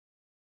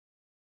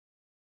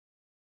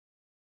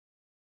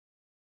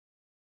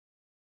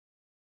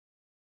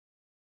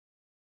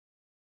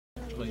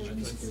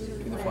allegiance to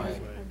the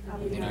flag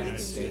of the United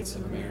States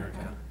of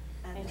America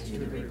and to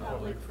the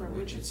republic for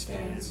which it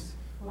stands,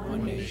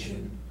 one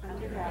nation,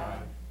 under God,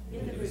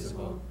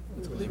 indivisible,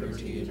 with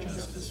liberty and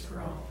justice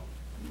for all.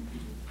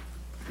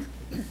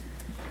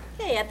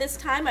 Okay, at this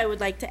time, I would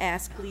like to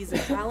ask Lisa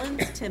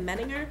Collins, Tim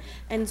Menninger,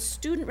 and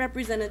Student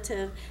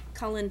Representative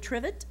Cullen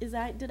Trivet,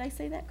 did I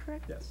say that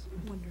correct? Yes.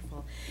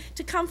 Wonderful.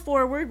 To come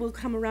forward, we'll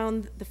come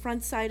around the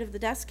front side of the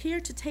desk here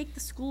to take the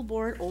school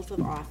board oath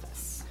of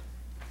office.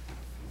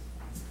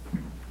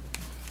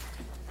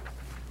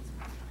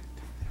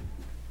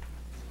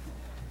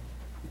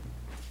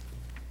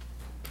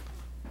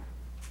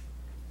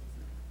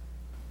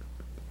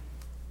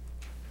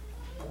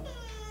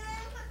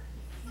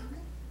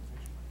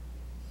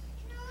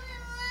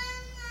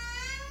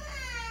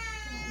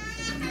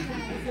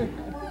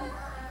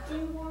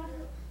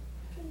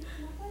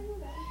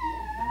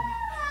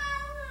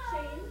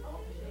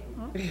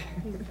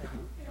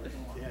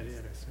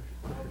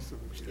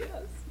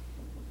 Yes.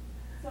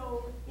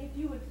 So, if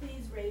you would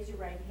please raise your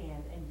right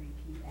hand and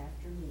repeat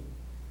after me.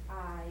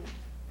 I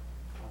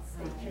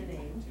state your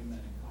name.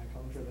 I,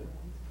 Colin Trivet,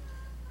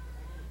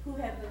 Who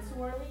have been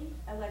swornly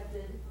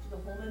elected to the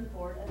Holmen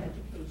Board of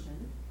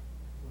Education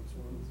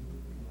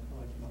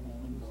elected on the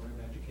Holmen Board of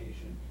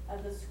Education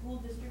of the School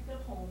District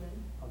of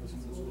Holmen, of the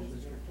School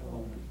District of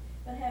Holmen.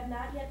 but have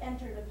not yet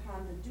entered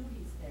upon the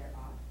duties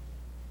thereof.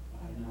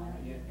 I have not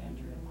yet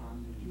entered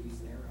upon the duties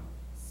thereof.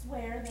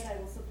 Swear that I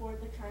will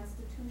support the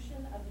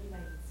Constitution of the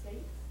United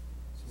States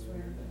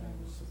Swear that I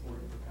will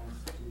support the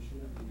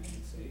Constitution of the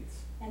United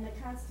States and the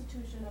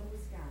Constitution of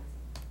Wisconsin,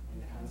 and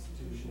the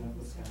Constitution of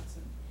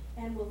Wisconsin,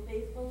 and will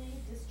faithfully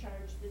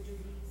discharge the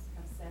duties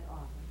of said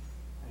office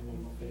and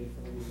will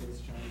faithfully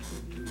discharge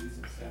the duties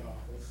of said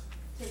office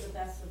to the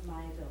best of my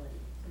ability.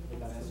 to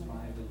the best of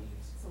my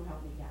abilities. So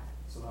help me God.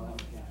 So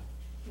help me God.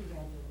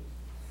 Congratulations.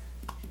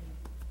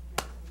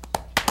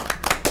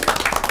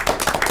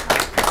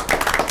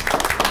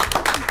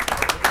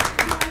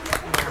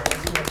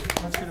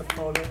 Let's get a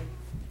photo.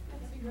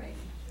 That'd be great.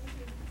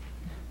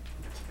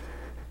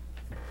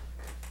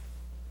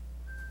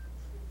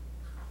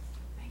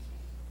 Thank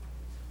you.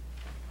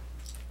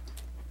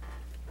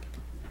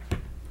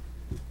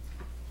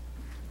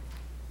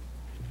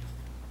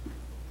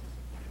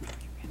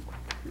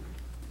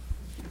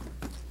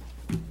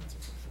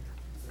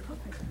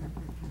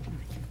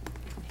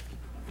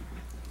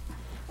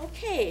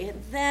 Okay,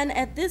 then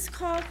at this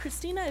call,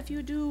 Christina, if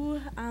you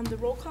do the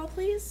roll call,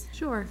 please.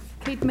 Sure.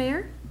 Kate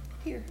Mayer,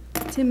 Here.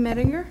 Tim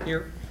Mettinger,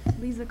 Here.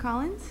 Lisa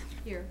Collins,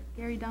 Here.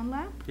 Gary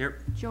Dunlap, Here.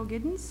 Joe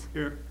Giddens,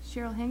 Here.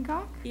 Cheryl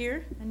Hancock,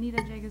 Here.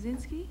 Anita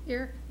Jagosinski,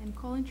 Here. and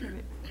Colin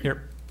Trivet.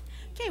 Here.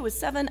 Okay, with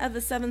 7 of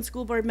the 7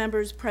 school board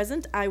members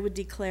present, I would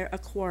declare a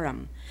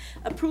quorum.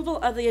 Approval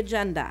of the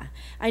agenda.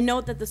 I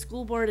note that the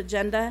school board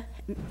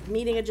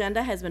meeting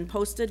agenda has been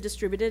posted,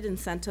 distributed, and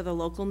sent to the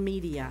local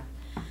media.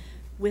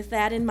 With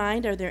that in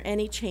mind, are there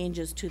any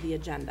changes to the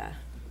agenda?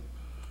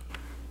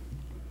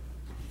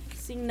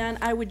 Seeing none,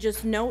 I would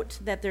just note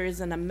that there is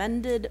an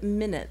amended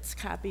minutes,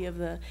 copy of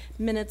the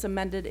minutes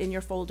amended in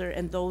your folder,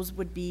 and those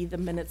would be the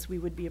minutes we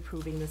would be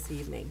approving this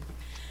evening.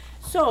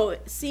 So,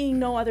 seeing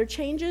no other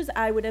changes,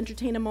 I would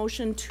entertain a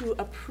motion to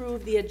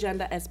approve the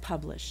agenda as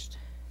published.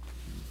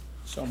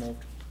 So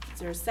moved. Is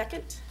there a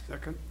second?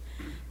 Second.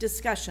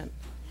 Discussion.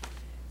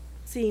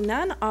 Seeing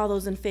none, all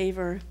those in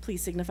favor,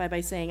 please signify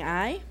by saying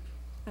aye.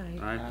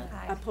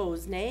 Aye.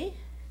 Opposed, nay.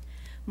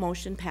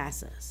 Motion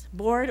passes.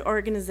 Board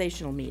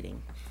organizational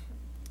meeting.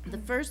 The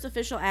first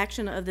official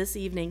action of this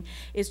evening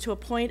is to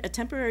appoint a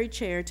temporary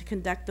chair to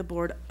conduct the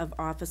Board of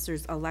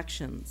Officers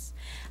elections.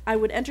 I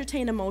would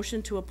entertain a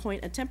motion to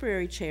appoint a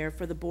temporary chair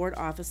for the board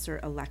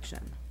officer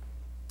election.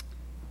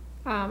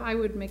 I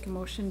would make a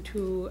motion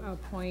to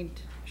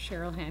appoint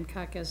Cheryl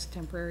Hancock as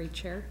temporary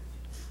chair.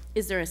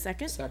 Is there a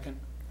second? Second.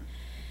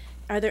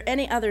 Are there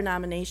any other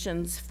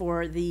nominations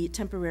for the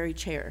temporary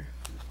chair?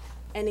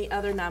 Any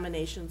other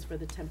nominations for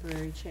the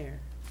temporary chair?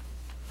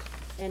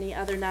 Any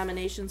other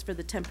nominations for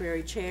the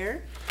temporary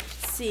chair?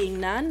 Seeing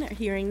none,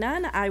 hearing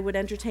none, I would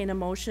entertain a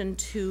motion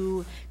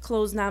to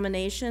close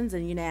nominations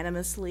and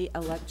unanimously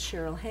elect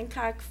Cheryl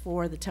Hancock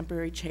for the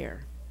temporary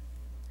chair.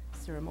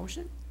 Is there a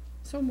motion?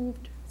 So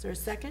moved. Is there a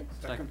second?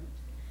 Second.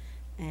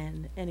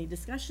 And any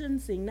discussion?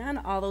 Seeing none,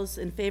 all those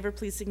in favor,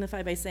 please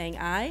signify by saying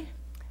aye.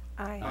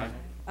 Aye.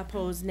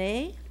 Opposed,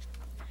 nay.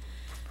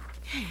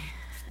 Okay.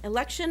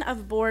 Election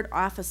of board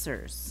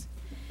officers.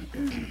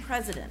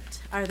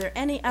 President. Are there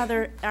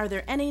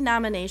any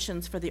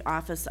nominations for the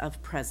office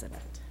of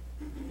president?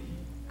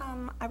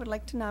 I would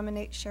like to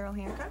nominate Cheryl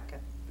Hancock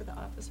for the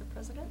office of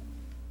president.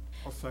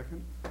 I'll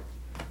second.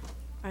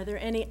 Are there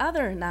any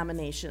other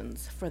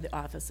nominations for the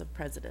office of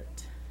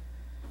president?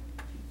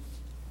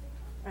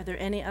 Are there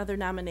any other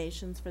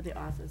nominations for the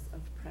office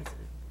of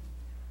president?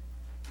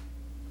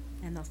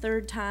 And the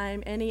third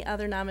time, any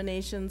other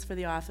nominations for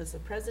the office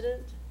of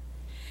president?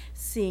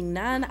 Seeing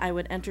none, I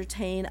would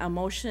entertain a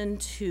motion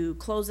to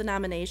close the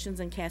nominations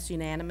and cast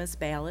unanimous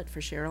ballot for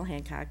Cheryl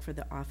Hancock for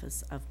the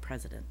office of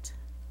president.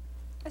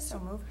 I so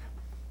move.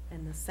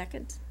 And the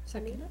second?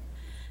 Second. Anita?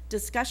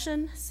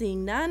 Discussion,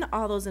 seeing none,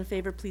 all those in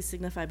favor, please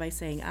signify by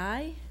saying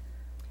aye.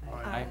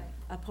 Aye.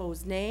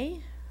 Opposed, nay.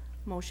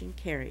 Motion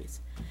carries.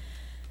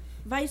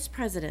 Vice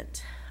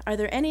President, are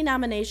there any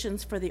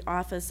nominations for the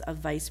office of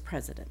Vice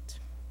President?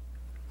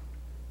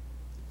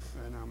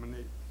 I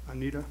nominate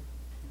Anita.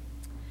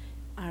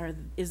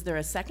 Is there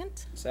a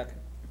second? Second.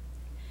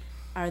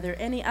 Are there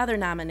any other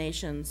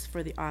nominations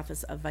for the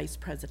office of Vice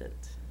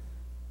President?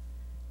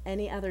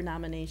 Any other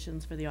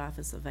nominations for the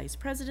office of Vice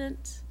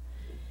President?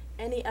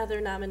 Any other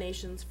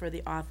nominations for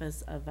the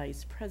office of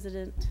Vice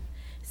President?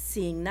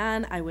 Seeing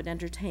none, I would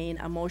entertain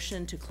a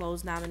motion to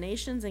close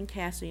nominations and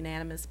cast a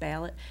unanimous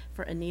ballot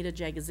for Anita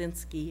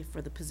Jagosinski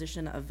for the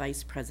position of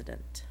Vice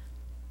President.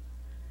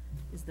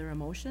 Is there a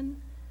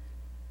motion?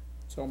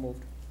 So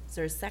moved. Is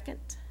there a second?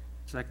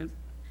 Second.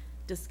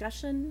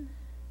 Discussion?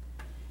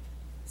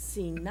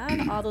 Seeing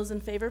none, all those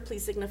in favor,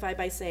 please signify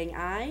by saying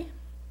aye.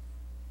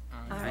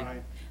 Aye.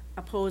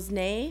 Opposed,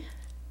 nay.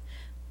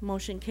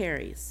 Motion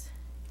carries.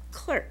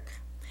 Clerk,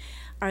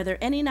 are there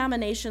any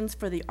nominations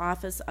for the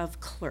office of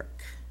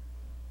clerk?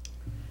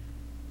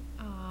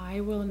 I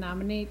will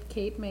nominate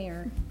Kate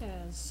Mayer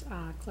as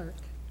clerk.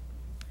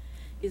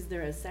 Is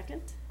there a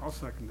second? I'll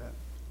second that.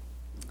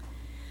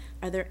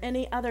 Are there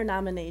any other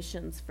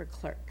nominations for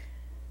clerk?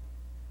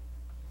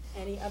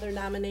 Any other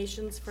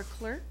nominations for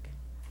clerk?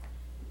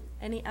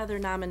 Any other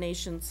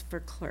nominations for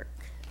clerk?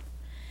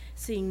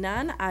 Seeing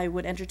none, I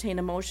would entertain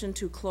a motion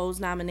to close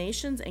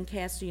nominations and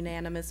cast a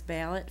unanimous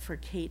ballot for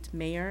Kate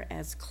Mayer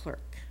as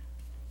clerk.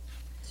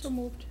 So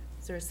moved.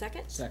 Is there a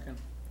second? Second.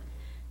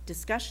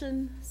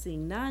 Discussion,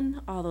 seeing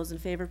none, all those in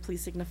favor,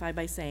 please signify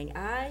by saying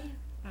aye.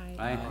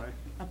 Aye.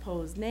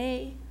 Opposed,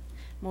 nay.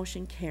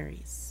 Motion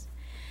carries.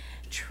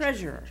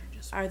 Treasurer,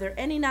 are there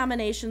any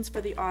nominations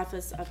for the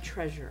office of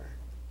treasurer?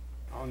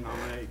 I'll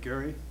nominate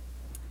Gary.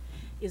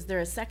 Is there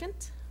a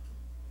second?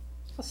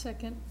 A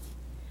second.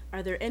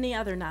 Are there any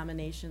other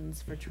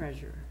nominations for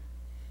treasurer?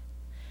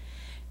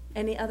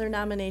 Any other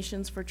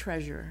nominations for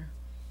treasurer?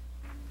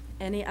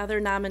 Any other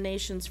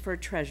nominations for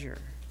treasurer?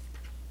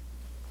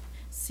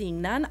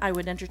 Seeing none, I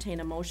would entertain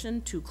a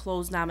motion to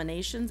close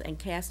nominations and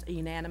cast a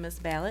unanimous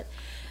ballot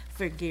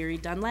for Gary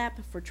Dunlap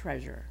for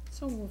treasurer.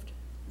 So moved.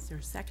 Is there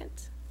a second?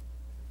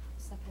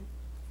 Second.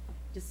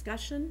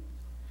 Discussion?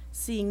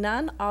 Seeing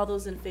none, all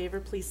those in favor,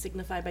 please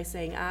signify by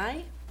saying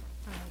aye.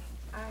 Aye.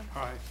 Aye.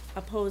 Aye.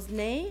 Opposed,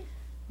 nay.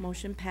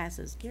 Motion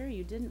passes. Gary,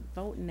 you didn't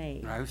vote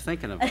nay. I was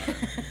thinking about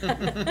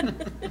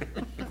it.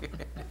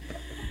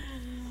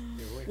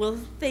 Well,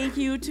 thank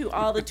you to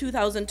all the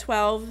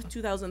 2012,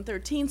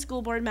 2013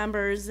 school board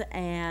members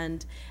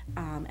and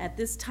at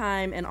this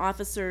time, and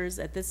officers.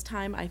 At this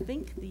time, I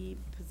think the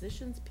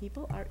positions,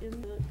 people are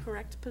in the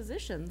correct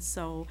positions.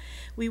 So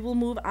we will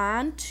move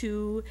on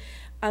to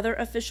other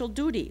official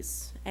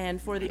duties.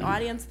 And for the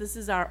audience, this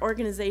is our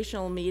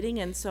organizational meeting,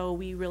 and so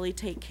we really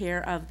take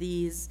care of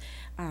these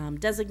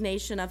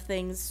designation of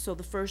things. So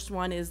the first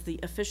one is the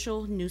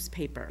official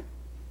newspaper.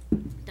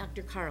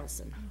 Dr.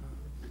 Carlson.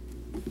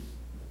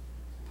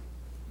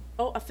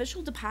 Oh,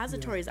 official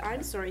depositories,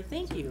 I'm sorry,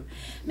 thank you.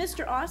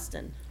 Mr.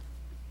 Austin.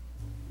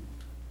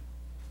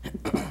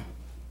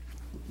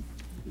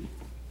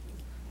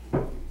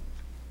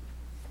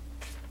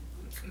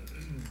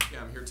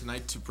 Yeah, I'm here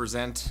tonight to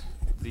present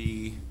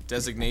the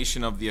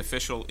designation of the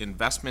official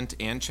investment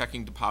and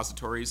checking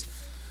depositories.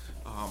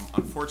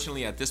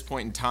 Unfortunately, at this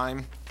point in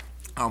time,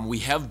 we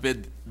have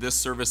bid this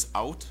service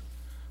out.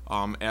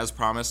 As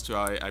promised,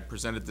 I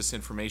presented this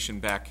information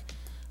back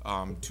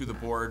to the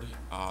board.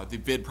 The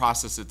bid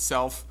process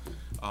itself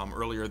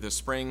earlier this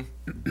spring.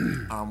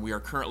 We are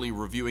currently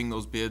reviewing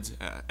those bids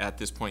at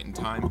this point in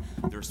time.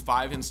 There's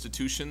 5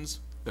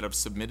 institutions that have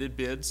submitted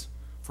bids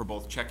for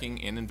both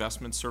checking and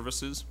investment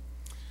services.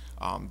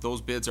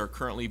 Those bids are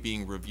currently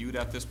being reviewed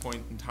at this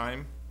point in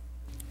time.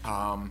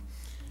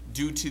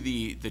 Due to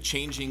the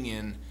changing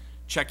in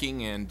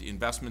checking and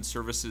investment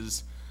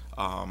services,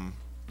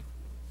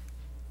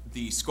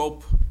 the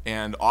scope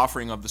and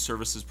offering of the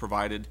services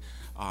provided,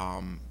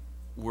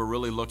 we're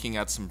really looking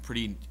at some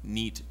pretty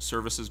neat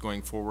services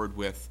going forward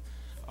with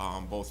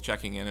both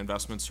checking and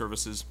investment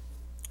services.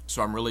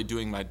 So I'm really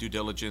doing my due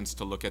diligence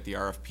to look at the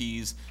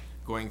RFPs,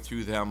 going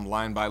through them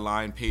line by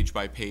line, page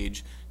by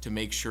page, to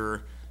make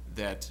sure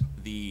that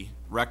the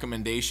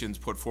recommendations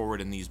put forward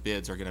in these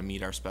bids are going to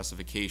meet our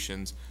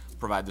specifications,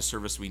 provide the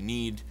service we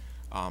need,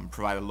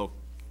 provide a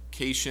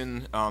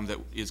location that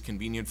is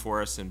convenient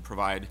for us, and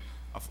provide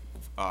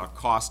a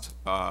cost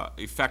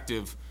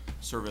effective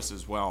service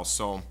as well.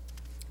 So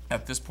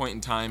at this point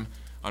in time,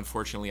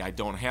 unfortunately, I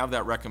don't have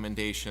that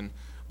recommendation,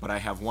 but I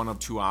have one of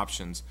 2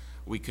 options.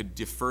 We could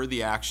defer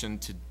the action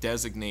to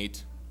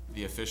designate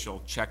the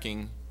official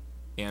checking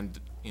and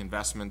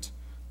investment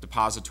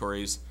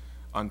depositories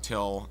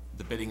until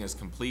the bidding is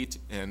complete,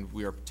 and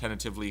we are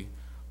tentatively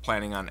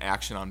planning on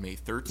action on May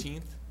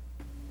 13th.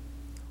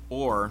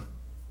 Or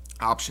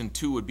option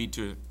 2 would be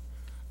to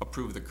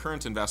approve the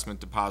current investment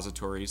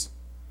depositories,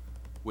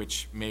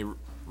 which may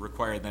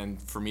require then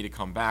for me to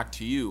come back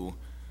to you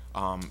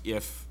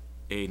if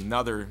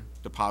another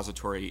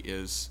depository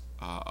is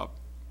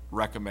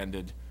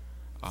recommended,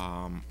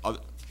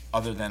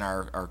 other than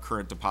our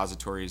current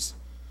depositories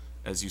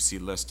as you see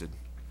listed.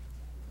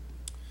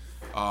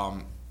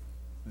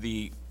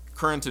 The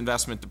current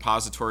investment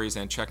depositories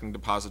and checking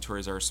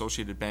depositories are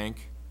Associated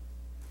Bank,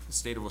 the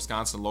State of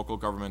Wisconsin Local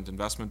Government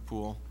Investment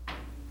Pool,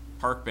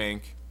 Park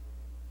Bank,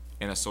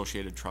 and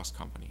Associated Trust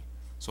Company.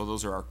 So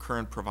those are our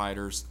current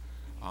providers.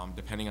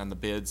 Depending on the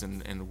bids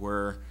and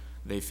where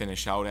they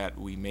finish out at,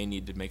 we may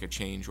need to make a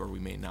change or we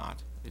may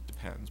not. It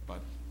depends.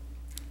 But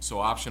so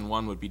option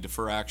 1 would be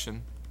defer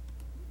action,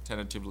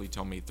 tentatively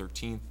till May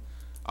 13th.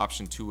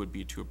 Option 2 would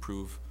be to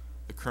approve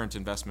the current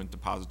investment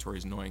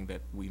depositories, knowing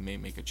that we may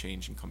make a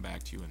change and come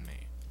back to you in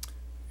May.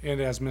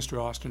 And as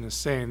Mr. Austin is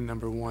saying,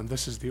 number 1,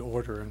 this is the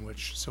order in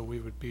which, so we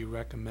would be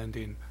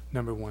recommending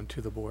number 1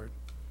 to the board.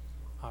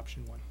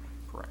 Option 1.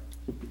 Correct.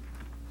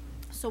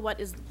 So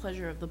what is the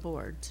pleasure of the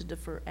board? To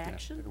defer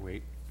action Better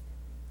wait.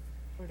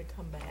 or to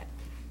come back?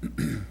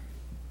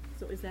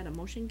 So is that a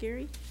motion,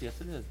 Gary? Yes,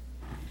 it is.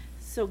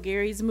 So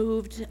Gary's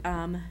moved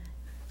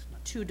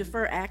to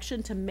defer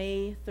action to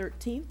May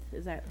 13th.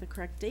 Is that the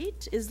correct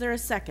date? Is there a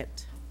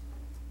second?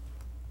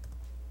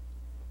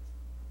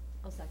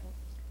 I'll second.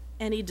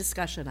 Any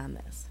discussion on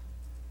this?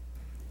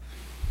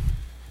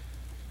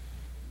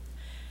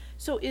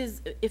 So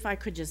if I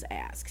could just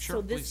ask, Sure,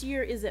 so this please.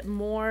 year, is it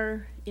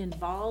more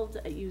involved?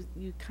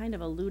 You kind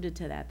of alluded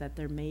to that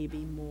there may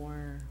be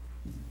more.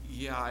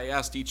 Yeah, I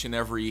asked each and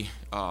every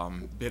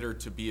bidder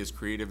to be as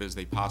creative as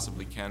they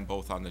possibly can,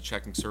 both on the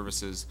checking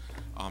services,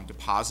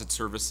 deposit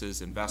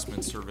services,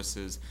 investment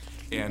services,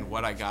 and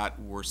what I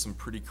got were some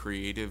pretty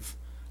creative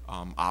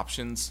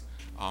options.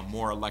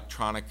 More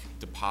electronic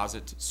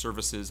deposit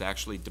services,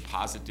 actually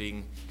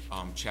depositing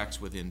checks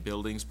within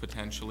buildings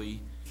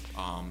potentially.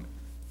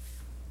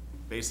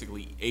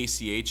 Basically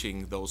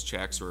ACHing those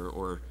checks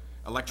or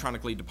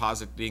electronically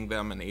depositing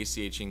them and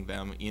ACHing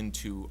them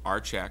into our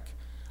check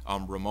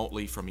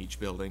remotely from each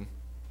building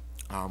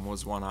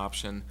was one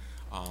option.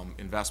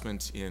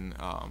 Investment in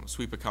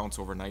sweep accounts,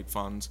 overnight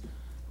funds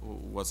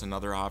was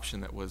another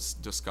option that was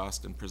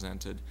discussed and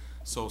presented.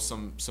 So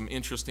some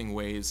interesting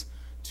ways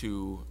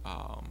to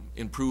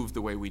improve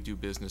the way we do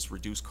business,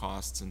 reduce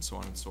costs and so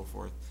on and so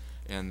forth,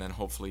 and then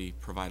hopefully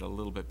provide a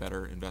little bit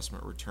better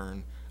investment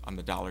return on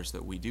the dollars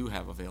that we do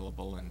have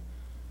available. And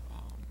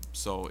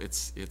so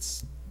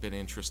it's been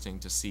interesting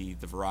to see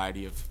the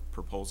variety of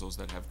proposals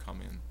that have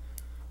come in.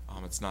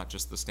 It's not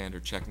just the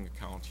standard checking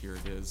account. Here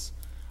it is,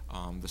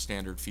 the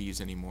standard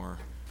fees anymore.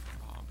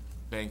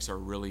 Banks are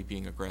really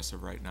being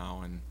aggressive right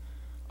now, and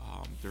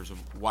there's a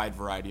wide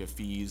variety of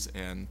fees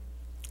and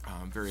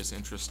various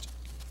interest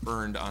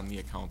earned on the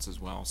accounts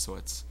as well. So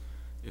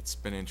it's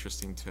been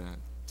interesting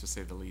to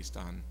say the least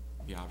on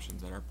the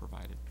options that are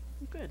provided.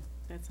 Good.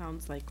 That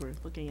sounds like we're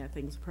looking at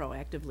things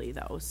proactively,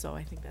 though, so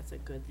I think that's a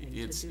good thing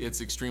to do.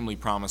 It's extremely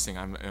promising.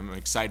 I'm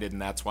excited,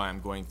 and that's why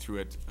I'm going through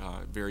it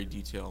very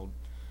detailed,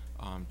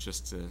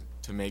 just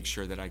to make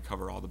sure that I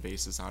cover all the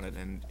bases on it.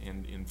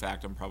 And in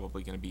fact, I'm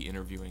probably going to be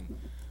interviewing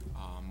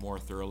more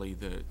thoroughly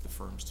the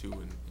firms too,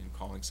 and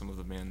calling some of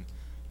them in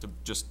to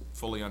just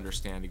fully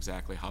understand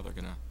exactly how they're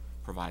going to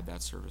provide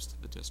that service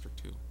to the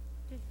district too.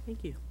 Okay,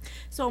 thank you.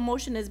 So a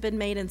motion has been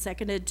made and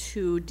seconded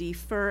to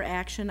defer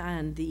action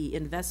on the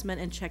investment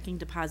and checking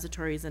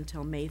depositories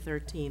until May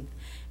 13th.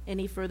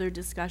 Any further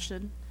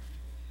discussion?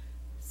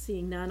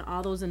 Seeing none,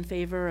 all those in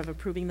favor of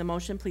approving the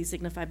motion, please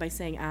signify by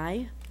saying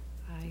aye.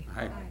 Aye.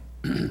 Aye.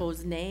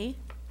 Opposed, nay.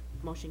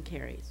 Motion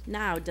carries.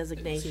 Now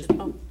designation, Excuse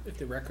me, oh, if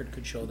the record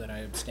could show that I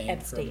abstained from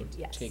Abstained,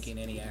 yes. taking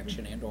any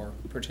action and/or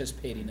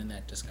participating in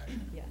that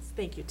discussion. yes,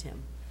 thank you,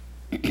 Tim.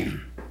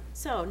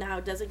 So now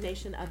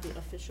designation of the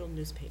official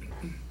newspaper.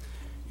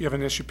 You have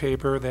an issue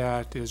paper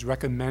that is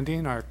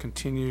recommending our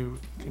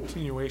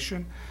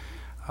continuation,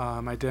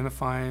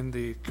 identifying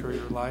the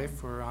Courier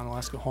Life or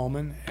Onalaska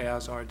Holmen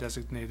as our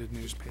designated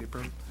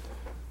newspaper.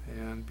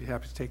 And be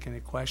happy to take any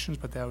questions,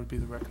 but that would be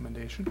the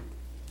recommendation.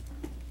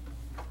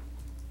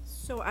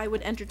 So I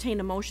would entertain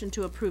a motion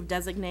to approve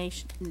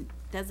designating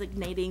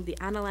the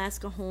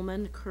Onalaska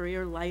Holmen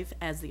Courier Life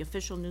as the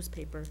official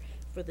newspaper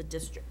for the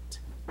district.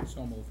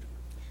 So moved.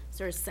 Is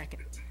there a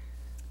second?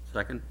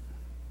 Second?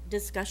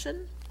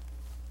 Discussion?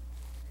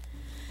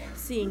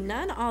 Seeing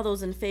none, all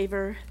those in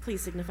favor,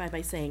 please signify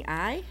by saying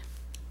aye.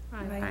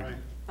 Aye.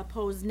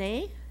 Opposed,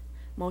 nay.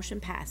 Motion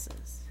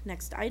passes.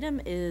 Next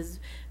item is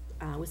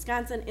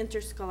Wisconsin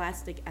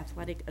Interscholastic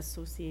Athletic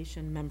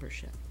Association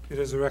membership. It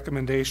is a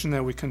recommendation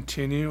that we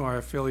continue our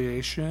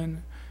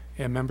affiliation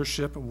and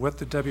membership with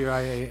the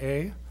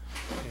WIAA.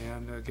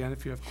 And again,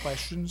 if you have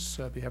questions,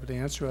 I'd be happy to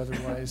answer.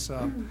 Otherwise,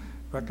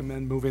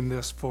 recommend moving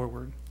this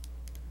forward.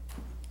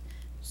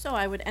 So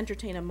I would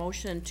entertain a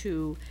motion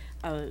to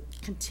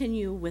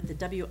continue with the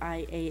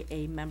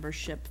WIAA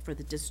membership for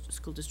the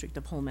School District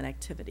of Holmen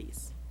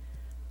activities.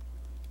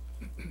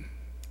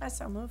 I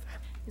so move.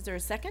 Is there a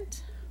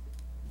second?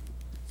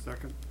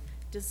 Second?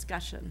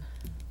 Discussion.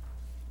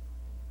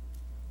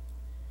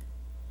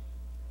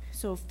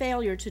 So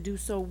failure to do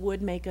so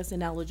would make us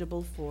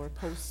ineligible for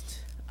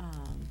post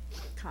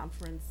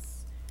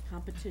conference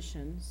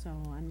competition, so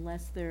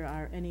unless there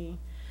are any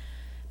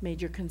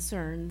major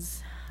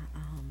concerns,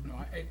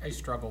 No, I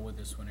struggle with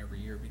this one every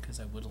year because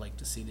I would like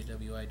to see the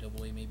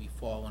WIAA maybe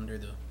fall under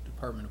the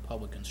Department of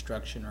Public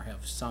Instruction or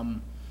have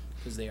some,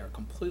 because they are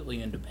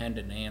completely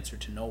independent and answer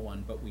to no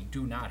one, but we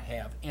do not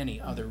have any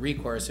other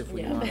recourse if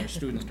we Yeah. want our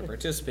students to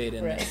participate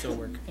in Right. this, so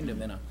we're kind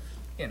of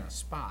in a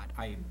spot.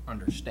 I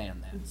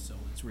understand that, so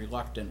it's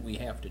reluctant we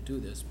have to do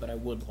this, but I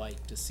would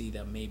like to see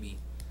them maybe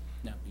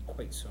not be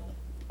quite so,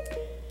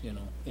 you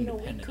know,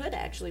 independent. we could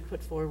actually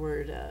put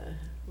forward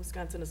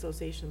Wisconsin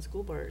Association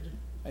School Board.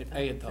 I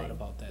had thought thing.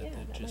 about that, Yeah,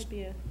 that that just might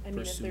be I mean, if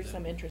pursue there's that.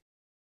 some interest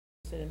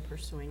in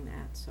pursuing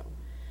that, so.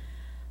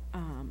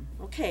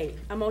 Okay,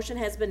 a motion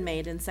has been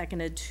made and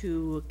seconded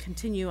to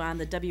continue on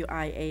the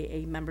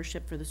WIAA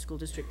membership for the School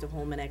District of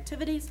Holmen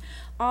activities.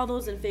 All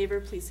those in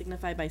favor, please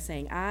signify by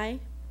saying aye.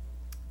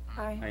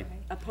 Aye.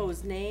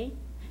 Opposed, nay.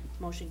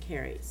 Motion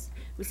carries.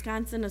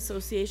 Wisconsin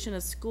Association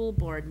of School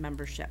Board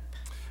membership.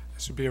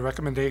 This would be a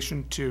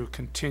recommendation to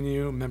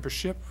continue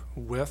membership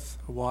with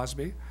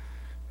WASB.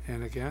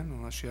 And again,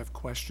 unless you have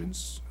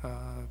questions,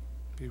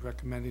 be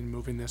recommending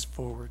moving this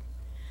forward.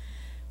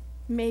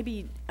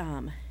 Maybe,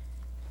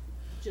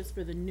 just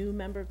for the new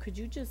member, could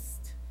you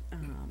just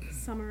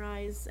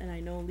summarize, and I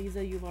know,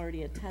 Lisa, you've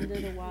already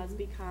attended a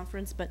WASB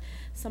conference, but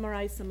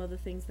summarize some of the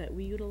things that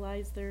we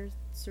utilize their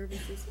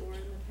services for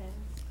in the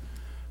past?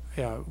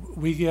 Yeah,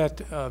 we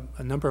get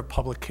a number of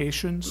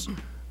publications.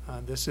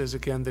 This is,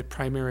 again, the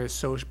primary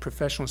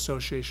professional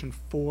association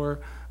for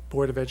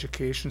Board of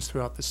Educations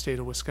throughout the state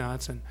of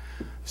Wisconsin.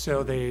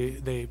 So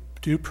they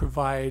do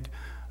provide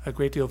a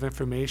great deal of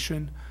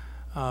information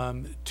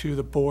to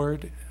the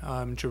board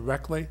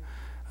directly.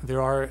 There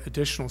are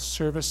additional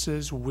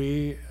services.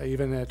 We,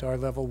 even at our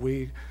level,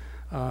 we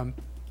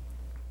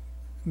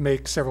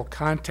make several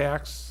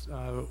contacts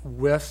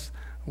with,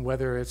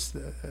 whether it's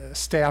the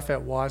staff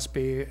at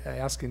WASB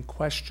asking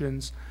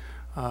questions,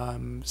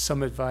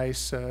 some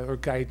advice or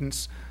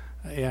guidance,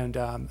 and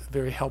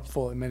very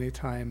helpful many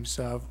times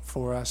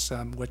for us,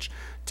 which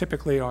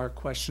typically are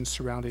questions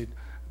surrounding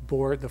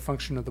board, the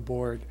function of the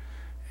board,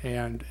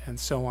 and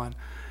so on.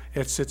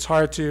 It's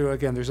hard to,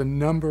 again, there's a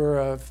number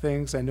of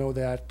things. I know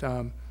that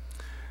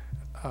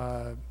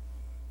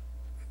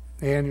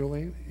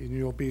annually, and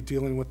you'll be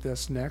dealing with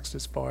this next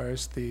as far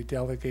as the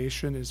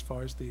delegation, as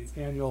far as the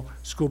annual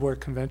school board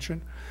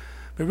convention.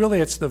 But really,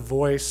 it's the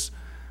voice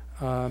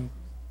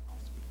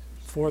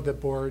for the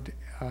board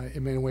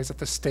in many ways at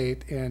the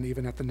state and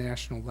even at the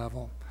national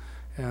level.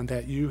 And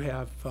that you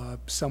have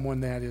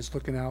someone that is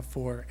looking out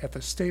for, at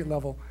the state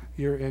level,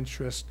 your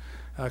interest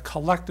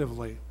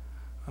collectively,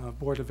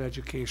 Board of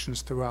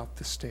Educations throughout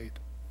the state.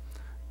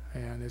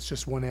 And it's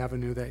just one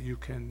avenue that you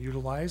can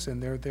utilize,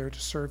 and they're there to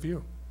serve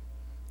you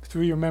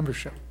through your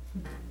membership.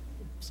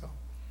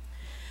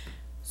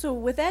 So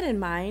with that in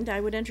mind,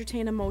 I would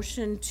entertain a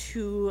motion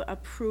to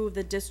approve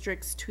the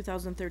district's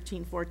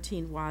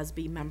 2013-14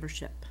 WASB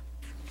membership.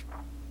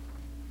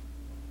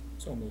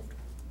 So moved.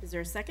 Is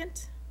there a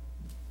second?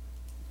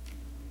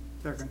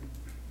 Second.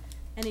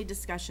 Any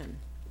discussion?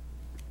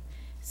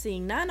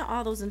 Seeing none,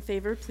 all those in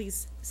favor,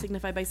 please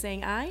signify by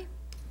saying aye.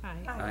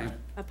 Aye.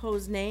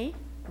 Opposed, nay.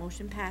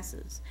 Motion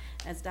passes.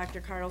 As Dr.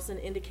 Carlson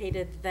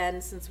indicated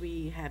then, since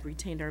we have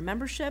retained our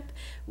membership,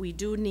 we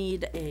do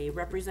need a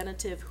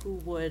representative who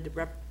would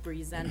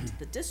represent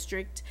the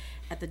district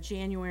at the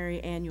January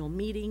annual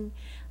meeting.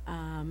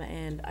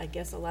 And I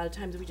guess a lot of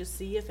times we just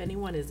see if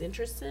anyone is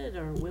interested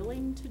or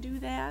willing to do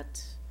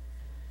that.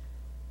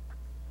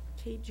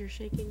 Kate, you're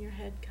shaking your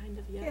head kind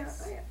of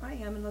yes. Yeah, I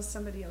am, unless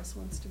somebody else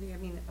wants to be. I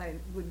mean, I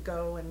would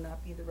go and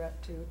not be the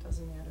rep too, it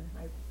doesn't matter.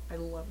 I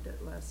loved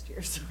it last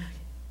year, so.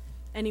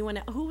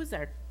 Anyone, who was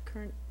our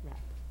current rep?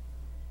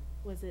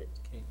 Was it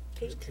Kate.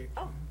 Kate? Kate.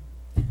 Oh.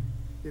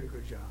 Did a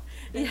good job.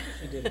 Yeah.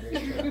 She did a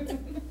great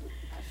job.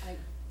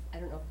 I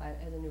don't know if I,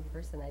 as a new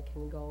person, I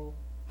can go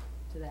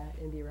to that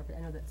and be a I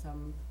know that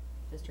some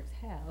districts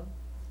have,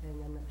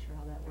 and I'm not sure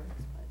how that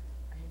works, but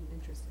I'm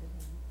interested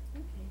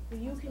in. Okay, well,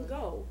 you can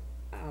go.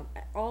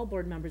 All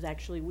board members,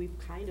 actually, we've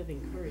kind of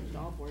encouraged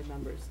all board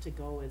members to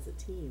go as a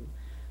team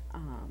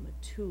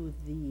to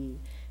the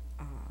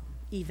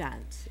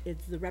event.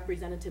 It's the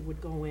representative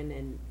would go in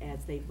and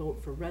as they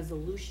vote for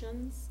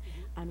resolutions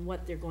on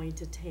what they're going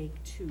to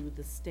take to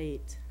the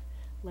state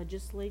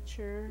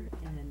legislature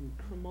and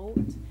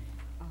promote,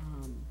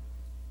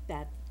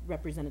 that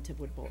representative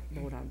would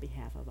vote on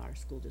behalf of our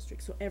school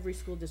district. So every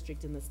school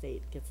district in the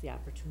state gets the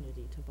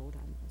opportunity to vote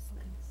on those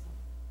things.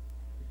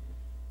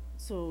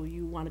 So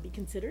you want to be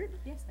considered?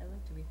 Yes, I'd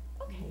like to be.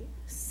 Okay.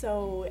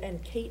 So,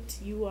 and Kate,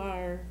 you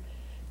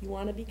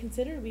want to be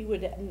considered? We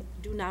would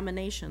do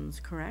nominations,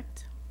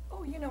 correct?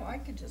 Oh, you know, I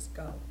could just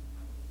go.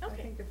 I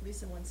Okay. think if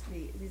Lisa wants to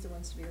be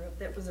rep,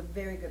 that was a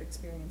very good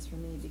experience for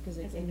me because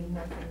it gave me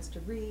more things to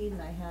read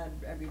and I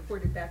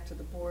reported back to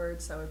the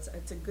board, so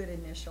it's a good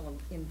initial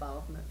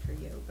involvement for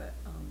you, but,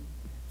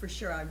 for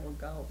sure I will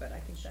go, but I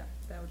think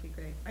that would be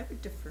great. I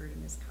would defer to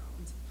Ms.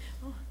 Collins.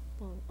 Oh,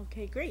 well,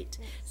 okay, great.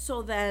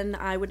 So then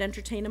I would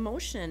entertain a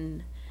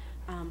motion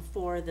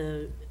for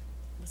the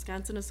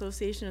Wisconsin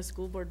Association of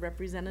School Board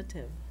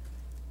Representative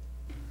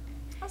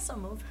Also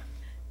move.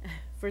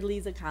 for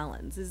Lisa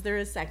Collins. Is there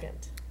a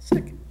second?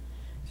 Second.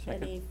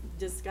 Any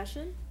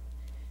discussion?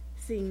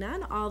 Seeing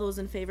none, all those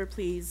in favor,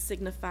 please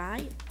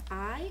signify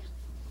aye.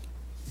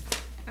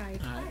 Aye.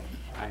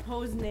 Aye.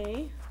 Opposed,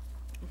 nay.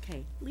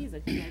 Okay, Lisa,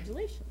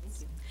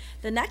 congratulations.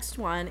 The next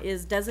one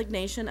is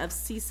designation of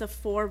CISA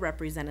 4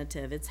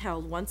 representative. It's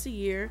held once a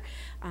year.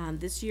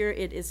 This year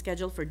it is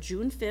scheduled for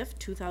June 5th,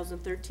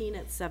 2013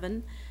 at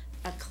 7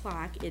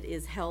 o'clock. It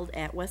is held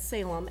at West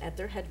Salem at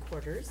their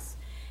headquarters.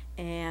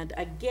 And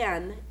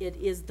again, it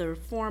is the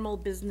formal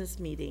business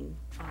meeting,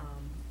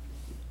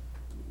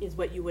 is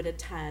what you would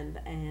attend,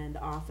 and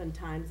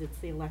oftentimes it's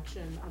the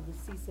election of the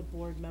CISA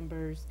board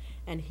members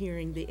and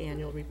hearing the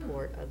annual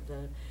report of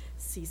the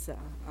CISA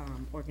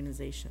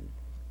organization.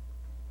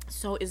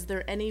 So is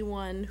there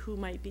anyone who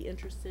might be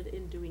interested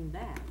in doing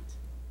that?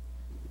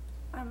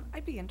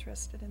 I'd be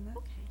interested in that.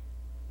 Okay.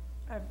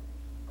 I have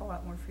a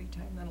lot more free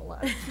time than a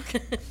lot of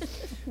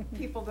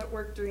people that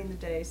work during the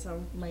day,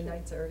 so my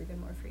nights are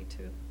even more free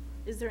too.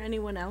 Is there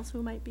anyone else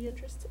who might be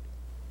interested?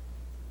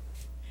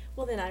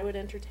 Well, then I would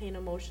entertain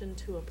a motion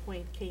to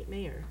appoint Kate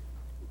Mayer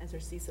as our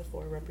CISA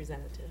 4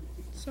 representative.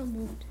 So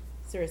moved.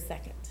 Is there a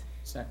second?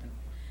 Second.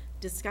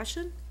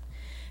 Discussion?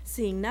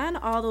 Seeing none,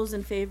 all those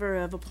in favor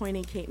of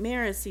appointing Kate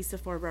Mayer as CISA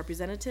 4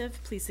 representative,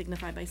 please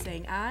signify by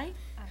saying aye.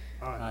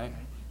 Aye.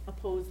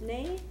 Opposed,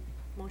 nay.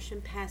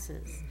 Motion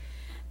passes.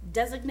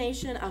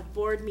 Designation of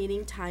board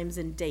meeting times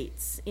and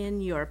dates.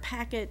 In your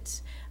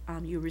packet,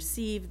 you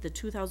received the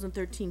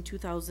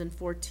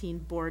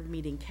 2013-2014 board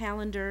meeting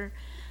calendar.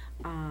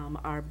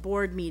 Our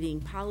board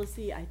meeting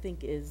policy, I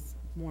think, is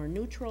more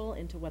neutral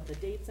into what the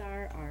dates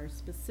are. Our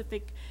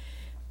specific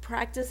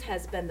practice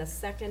has been the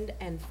second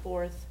and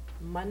fourth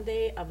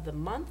Monday of the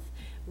month,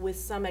 with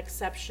some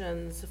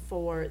exceptions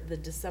for the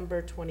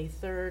December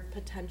 23rd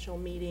potential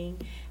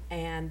meeting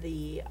and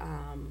the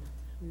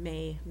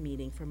May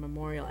meeting for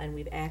Memorial. And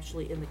we've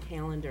actually, in the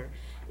calendar,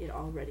 it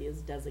already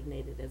is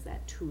designated as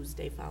that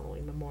Tuesday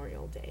following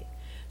Memorial Day.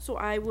 So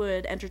I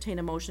would entertain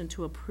a motion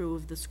to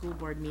approve the school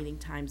board meeting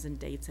times and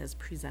dates as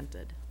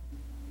presented.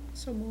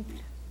 So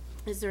moved.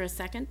 Is there a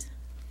second?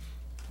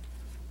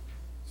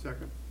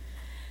 Second.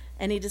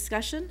 Any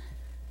discussion?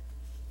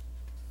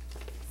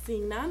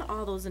 Seeing none,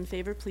 all those in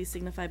favor, please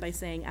signify by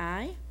saying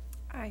aye.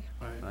 Aye.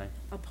 Aye.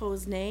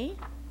 Opposed, nay.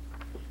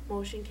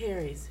 Motion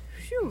carries.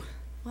 Phew.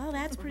 Well,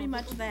 that's pretty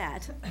much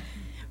that.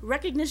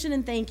 Recognition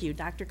and thank you,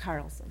 Dr.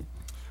 Carlson.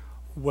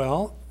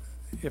 Well,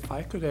 if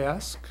I could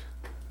ask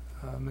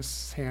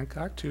Mrs.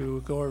 Hancock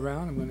to go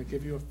around, I'm going to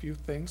give you a few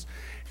things.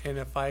 And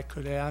if I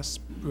could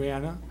ask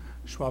Brianna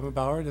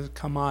Schwabenbauer to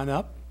come on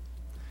up.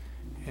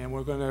 And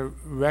we're going to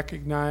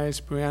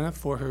recognize Brianna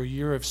for her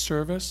year of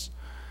service,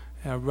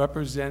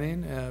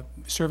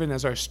 serving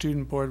as our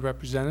student board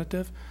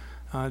representative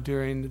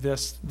during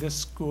this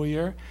school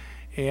year.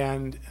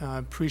 And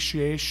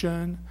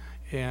appreciation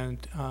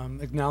and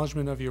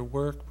acknowledgement of your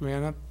work,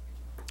 Brianna.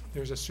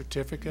 There's a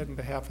certificate on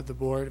behalf of the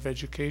Board of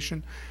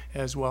Education,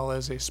 as well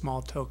as a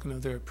small token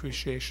of their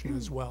appreciation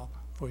as well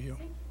for you.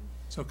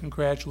 So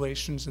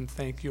congratulations and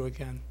thank you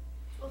again.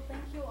 Well,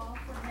 thank you all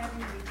for having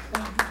me.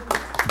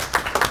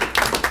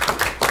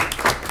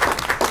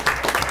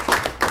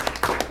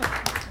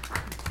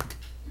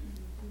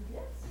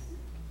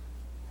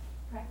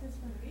 Practice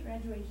for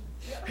graduation.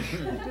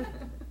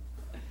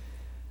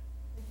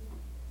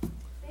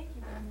 Thank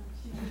you very much.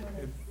 Do you want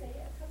to say a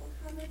couple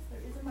comments?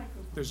 There is a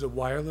microphone. There's a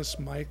wireless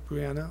mic,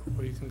 Brianna,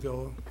 where you can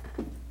go.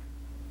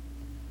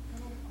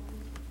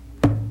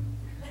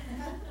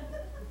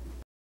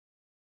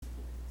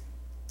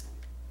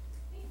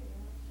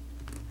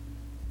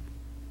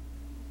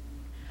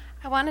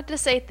 I wanted to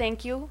say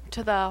thank you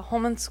to the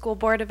Holmen School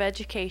Board of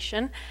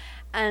Education,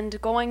 and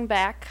going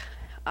back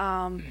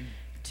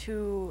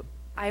to,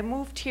 I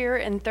moved here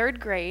in 3rd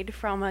grade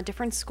from a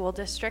different school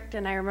district,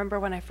 and I remember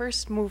when I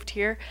first moved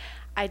here,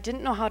 I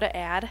didn't know how to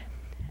add,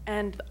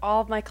 and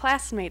all of my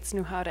classmates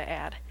knew how to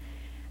add.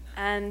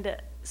 And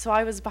so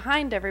I was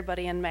behind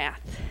everybody in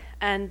math.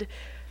 And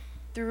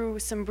through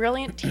some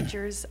brilliant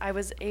teachers, I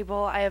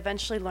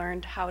eventually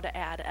learned how to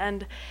add.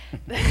 And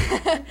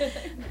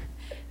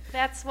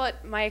that's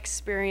what my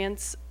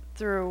experience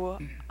through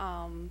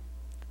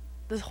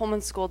the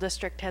Holmen School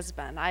District has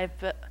been. I've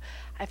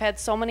had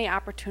so many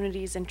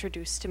opportunities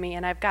introduced to me,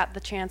 and I've got the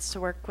chance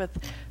to work with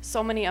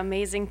so many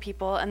amazing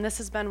people, and this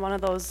has been one of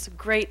those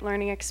great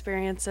learning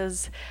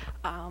experiences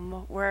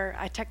where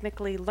I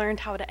technically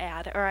learned how to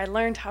add, or I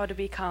learned how to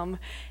become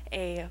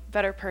a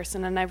better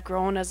person, and I've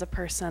grown as a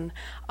person,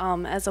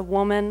 as a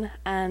woman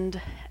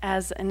and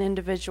as an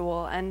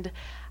individual, and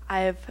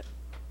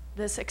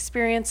this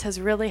experience has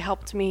really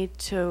helped me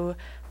to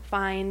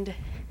find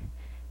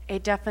a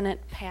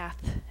definite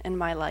path in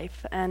my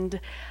life, and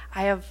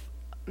I have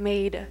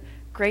made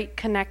great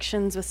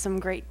connections with some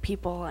great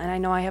people, and I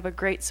know I have a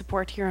great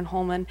support here in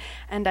Holmen,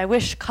 and I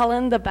wish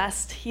Cullen the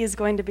best. He is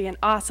going to be an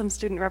awesome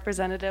student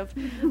representative.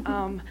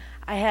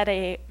 I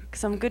had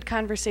some good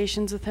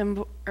conversations with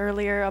him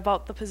earlier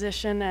about the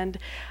position, and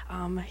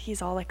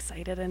he's all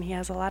excited and he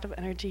has a lot of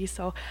energy.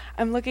 So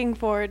I'm looking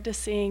forward to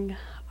seeing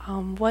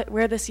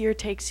where this year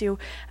takes you,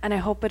 and I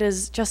hope it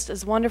is just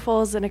as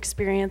wonderful as an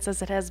experience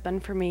as it has been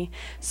for me.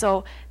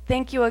 So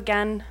thank you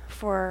again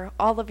for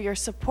all of your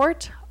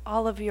support,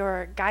 all of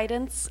your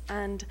guidance,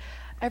 and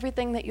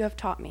everything that you have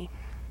taught me.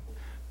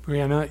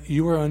 Brianna,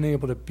 you were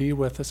unable to be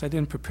with us. I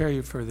didn't prepare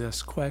you for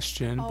this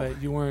question, Oh. but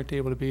you weren't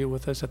able to be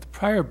with us at the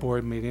prior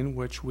board meeting,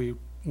 which we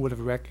would have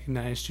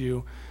recognized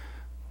you.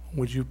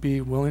 Would you be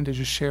willing to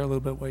just share a little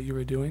bit what you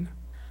were doing?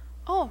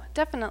 Oh,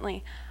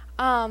 definitely.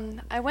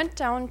 I went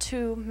down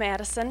to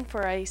Madison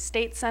for a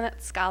State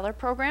Senate Scholar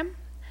Program,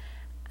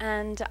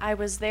 and I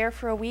was there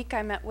for a week.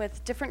 I met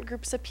with different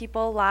groups of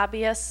people,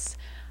 lobbyists,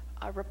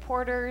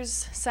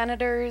 reporters,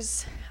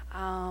 senators.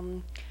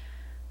 I'm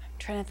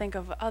trying to think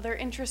of other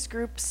interest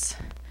groups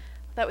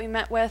that we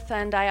met with,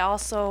 and I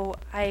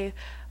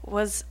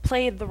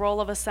played the role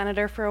of a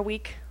senator for a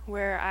week,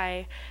 where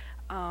I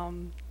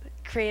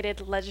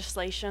created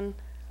legislation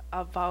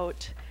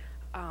about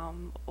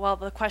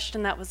the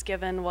question that was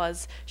given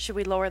was, should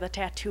we lower the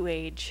tattoo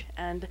age?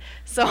 And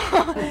so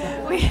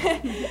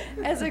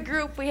as a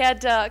group, we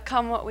had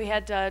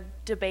to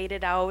debate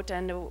it out,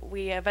 and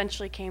we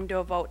eventually came to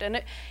a vote.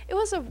 And it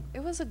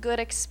was a good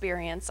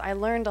experience. I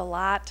learned a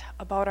lot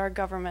about our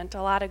government,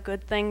 a lot of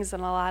good things,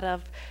 and a lot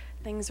of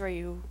things where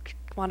you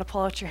want to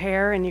pull out your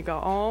hair and you go,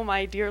 oh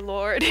my dear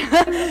Lord.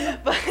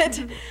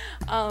 But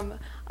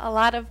a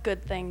lot of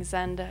good things,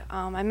 and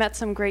I met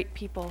some great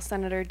people,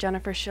 Senator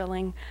Jennifer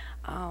Schilling,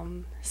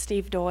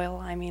 Steve Doyle.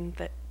 I mean,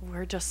 that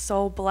we're just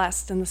so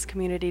blessed in this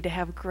community to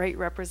have great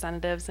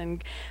representatives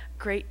and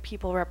great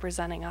people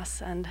representing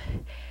us, and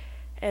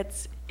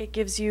it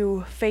gives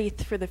you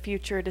faith for the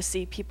future to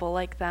see people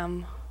like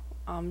them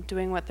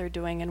doing what they're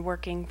doing and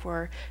working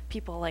for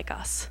people like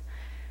us.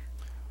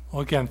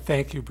 Well, again,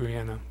 thank you,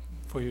 Brianna,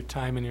 for your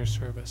time and your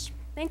service.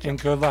 Thank you.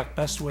 And good luck.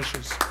 Best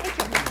wishes. Thank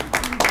you.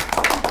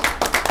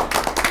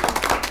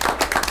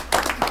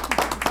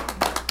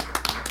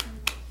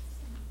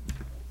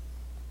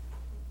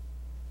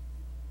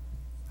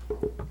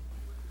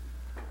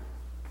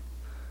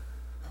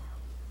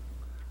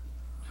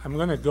 I'm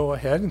going to go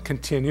ahead and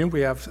continue.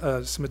 We have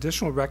some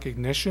additional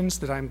recognitions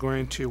that I'm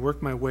going to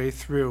work my way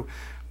through.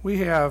 We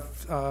have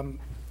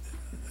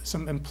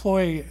some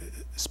employee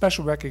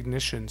special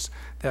recognitions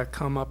that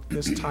come up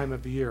this time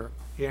of year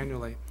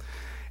annually.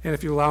 And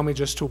if you allow me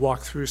just to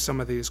walk through some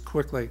of these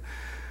quickly.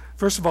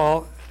 First of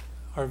all,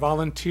 our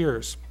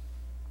volunteers.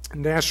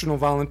 National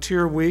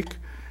Volunteer Week.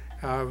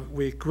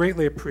 We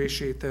greatly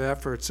appreciate the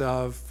efforts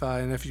of,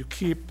 and if you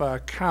keep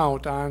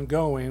count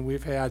ongoing,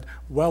 we've had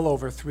well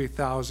over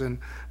 3,000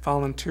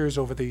 volunteers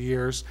over the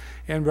years,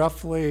 and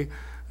roughly,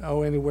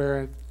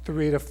 anywhere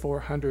 300 to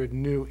 400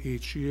 new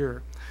each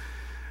year.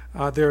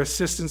 Their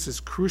assistance is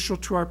crucial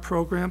to our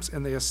programs,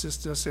 and they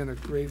assist us in a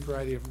great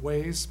variety of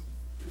ways.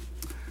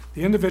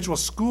 The individual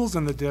schools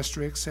in the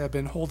districts have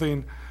been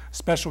holding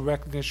special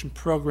recognition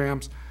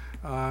programs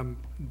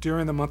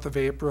during the month of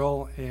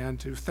April, and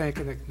to thank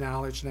and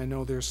acknowledge, and I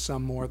know there's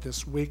some more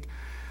this week,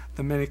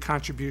 the many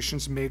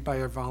contributions made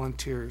by our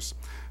volunteers.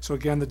 So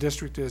again, the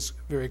district is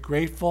very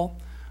grateful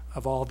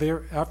of all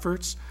their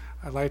efforts.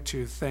 I'd like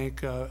to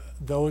thank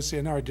those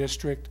in our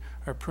district,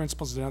 our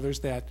principals and others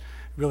that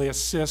really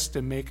assist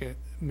and make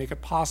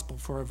it possible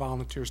for our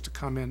volunteers to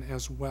come in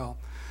as well.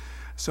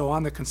 So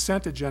on the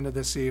consent agenda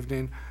this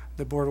evening,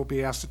 the board will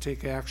be asked to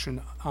take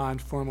action on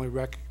formally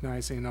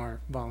recognizing our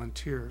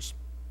volunteers.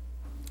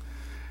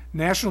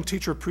 National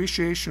Teacher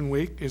Appreciation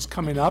Week is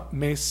coming up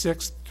May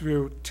 6th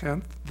through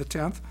the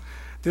 10th.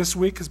 This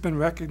week has been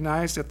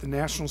recognized at the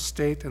national,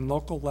 state, and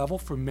local level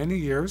for many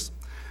years.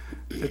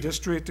 The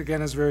district,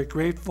 again, is very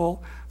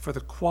grateful for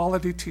the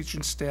quality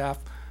teaching staff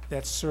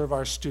that serve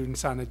our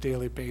students on a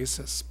daily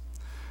basis.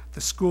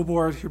 The school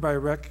board hereby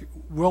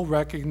will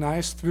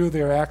recognize, through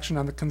their action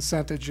on the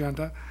consent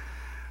agenda,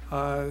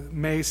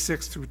 May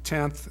 6th through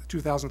 10th,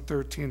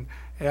 2013,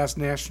 as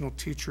National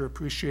Teacher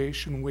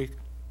Appreciation Week.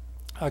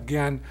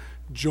 Again,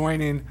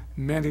 joining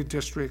many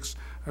districts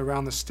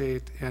around the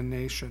state and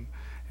nation.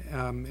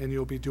 And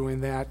you'll be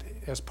doing that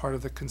as part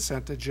of the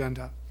consent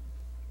agenda.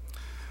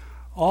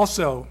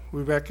 Also,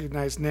 we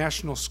recognize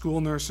National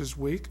School Nurses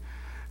Week,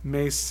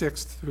 May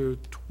 6th through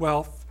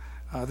 12th.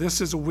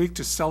 This is a week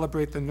to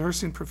celebrate the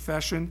nursing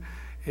profession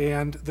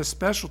and the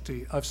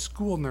specialty of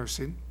school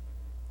nursing.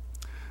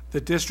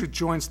 The district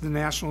joins the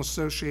National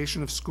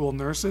Association of School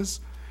Nurses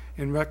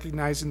in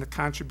recognizing the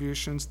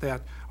contributions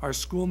that our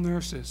school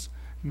nurses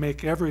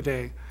make every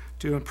day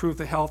to improve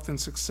the health and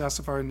success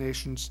of our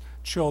nation's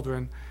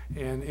children,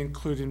 and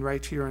including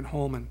right here in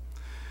Holmen.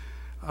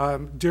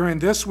 During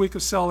this week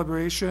of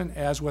celebration,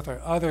 as with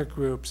our other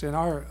groups and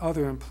our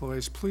other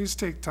employees, please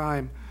take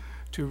time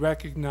to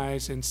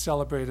recognize and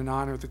celebrate and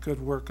honor the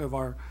good work of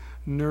our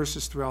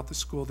nurses throughout the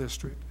school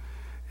district.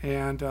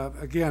 And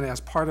again, as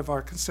part of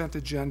our consent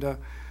agenda,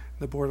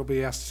 the board will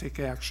be asked to take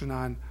action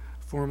on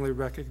formally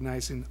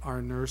recognizing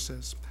our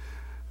nurses.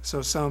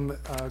 So some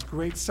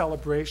great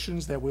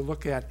celebrations that we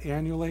look at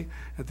annually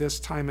at this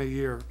time of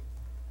year.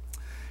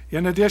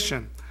 In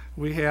addition,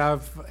 we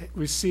have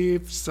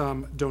received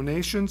some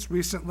donations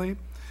recently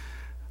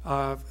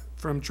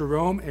from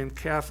Jerome and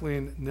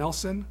Kathleen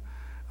Nelson.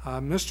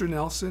 Mr.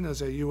 Nelson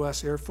is a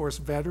U.S. Air Force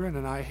veteran,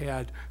 and I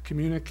had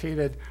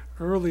communicated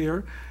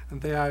earlier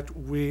that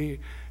we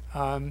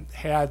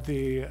had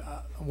the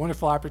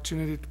wonderful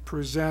opportunity to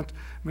present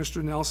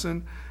Mr.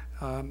 Nelson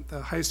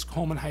the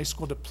Holmen High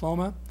School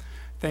diploma.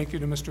 Thank you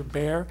to Mr.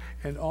 Baer,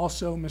 and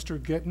also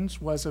Mr.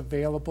 Gittens was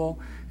available,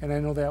 and I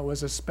know that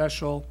was a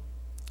special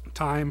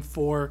time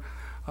for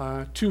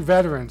two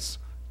veterans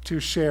to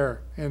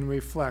share and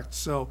reflect.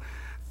 So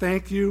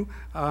thank you.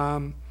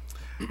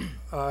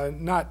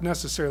 Not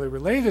necessarily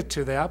related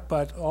to that,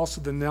 but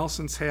also the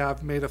Nelsons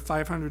have made a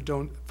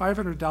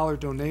 $500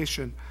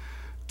 donation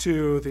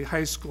to the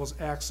high school's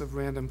Acts of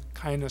Random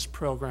Kindness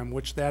program,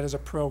 which that is a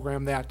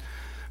program that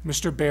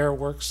Mr. Baer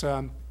works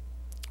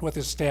with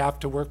his staff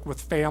to work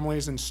with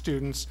families and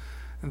students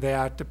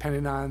that,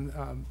 depending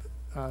on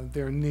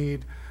their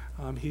need,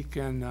 he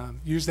can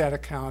use that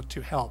account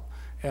to help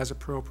as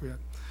appropriate.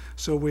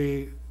 So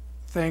we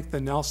thank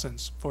the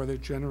Nelsons for their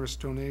generous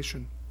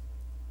donation.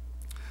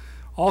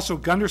 Also,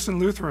 Gunderson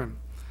Lutheran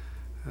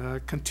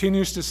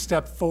continues to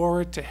step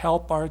forward to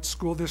help our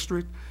school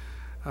district.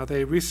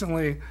 They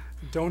recently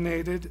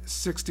donated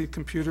 60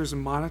 computers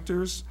and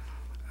monitors,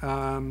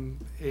 and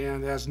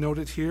as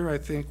noted here, I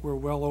think we're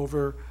well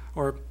over,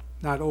 or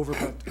not over,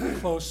 but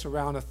close,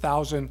 around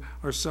 1,000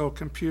 or so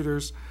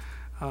computers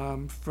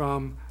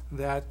from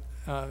that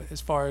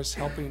as far as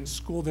helping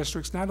school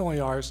districts, not only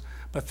ours,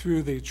 but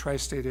through the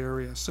tri-state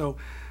area. So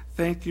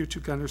thank you to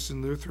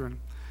Gunderson Lutheran.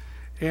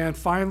 And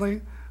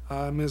finally,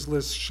 Ms.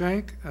 Liz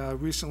Schenk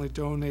recently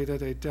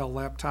donated a Dell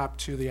laptop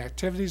to the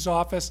activities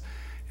office,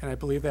 and I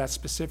believe that's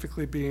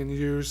specifically being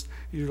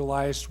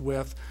utilized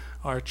with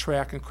our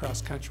track and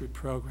cross-country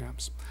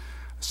programs.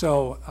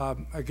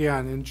 So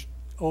again,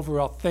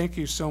 overall, thank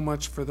you so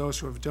much for those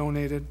who have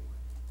donated,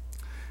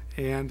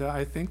 and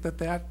I think that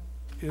that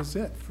is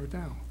it for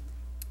now,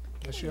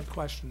 unless you have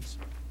questions.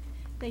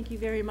 Thank you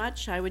very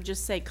much. I would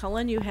just say,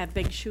 Cullen, you have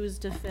big shoes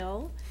to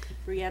fill.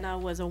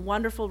 Brianna was a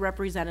wonderful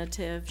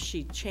representative.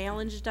 She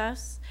challenged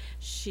us.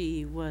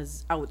 She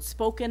was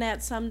outspoken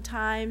at some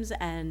times,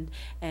 and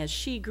as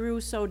she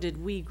grew, so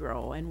did we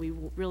grow. And we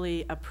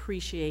really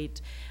appreciate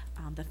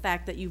the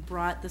fact that you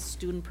brought the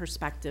student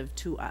perspective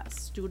to us.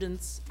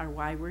 Students are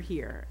why we're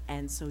here,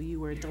 and so you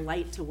were a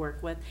delight to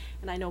work with,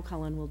 and I know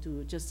Cullen will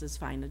do just as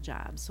fine a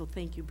job. So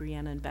thank you,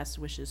 Brianna, and best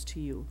wishes to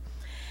you.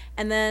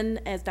 And then,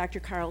 as Dr.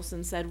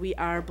 Carlson said, we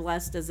are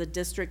blessed as a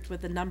district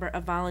with the number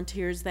of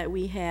volunteers that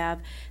we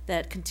have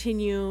that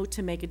continue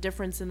to make a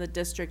difference in the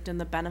district, and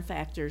the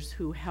benefactors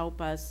who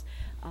help us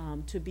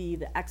to be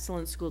the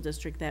excellent school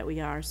district that we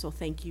are. So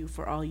thank you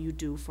for all you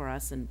do for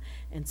us and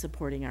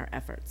supporting our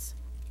efforts.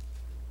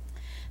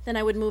 Then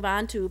I would move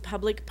on to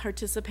public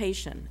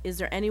participation. Is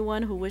there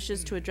anyone who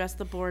wishes to address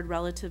the board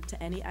relative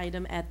to any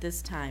item at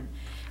this time?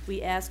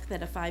 We ask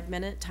that a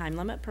 5-minute time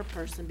limit per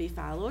person be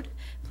followed.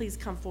 Please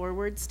come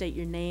forward, state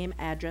your name,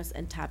 address,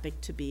 and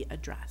topic to be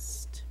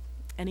addressed.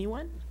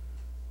 Anyone?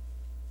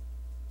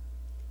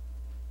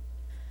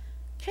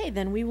 Okay,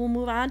 then we will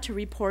move on to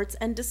reports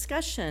and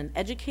discussion.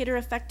 Educator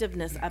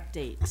effectiveness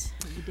update.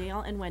 Dale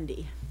and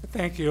Wendy.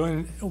 Thank you.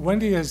 And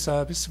Wendy is,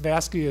 Ms.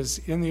 Vasky is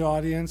in the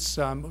audience.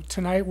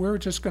 Tonight we're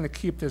just going to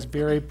keep this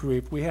very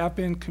brief. We have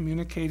been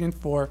communicating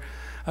for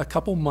a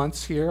couple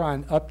months here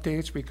on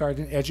updates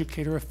regarding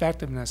educator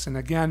effectiveness. And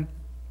again,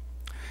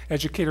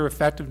 educator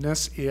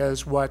effectiveness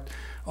is what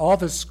all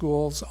the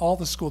school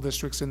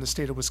districts in the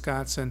state of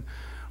Wisconsin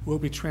will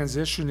be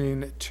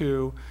transitioning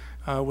to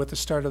with the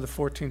start of the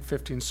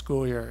 14-15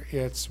 school year.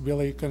 It's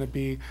really going to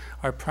be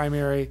our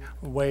primary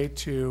way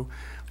to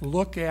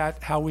look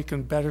at how we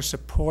can best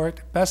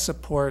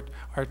support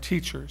our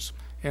teachers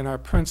and our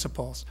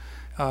principals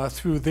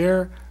through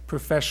their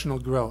professional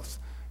growth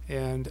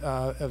and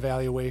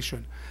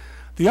evaluation.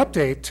 The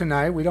update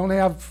tonight, we don't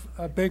have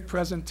a big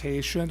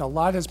presentation. A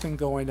lot has been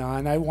going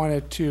on. I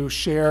wanted to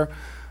share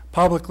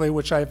publicly,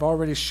 which I've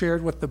already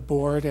shared with the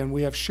board and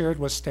we have shared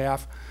with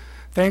staff,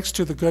 thanks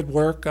to the good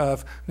work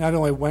of not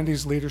only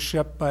Wendy's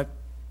leadership, but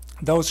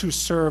those who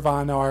serve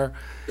on our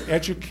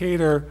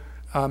educator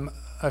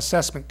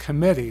assessment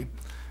committee.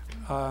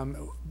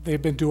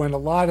 They've been doing a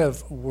lot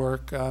of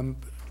work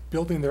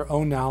building their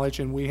own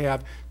knowledge, and we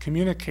have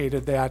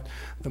communicated that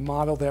the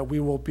model that we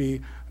will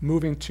be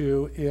moving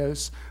to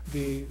is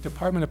the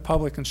Department of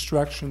Public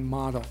Instruction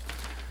model.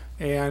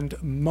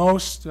 And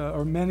most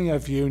or many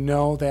of you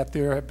know that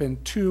there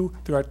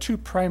are two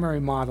primary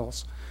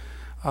models.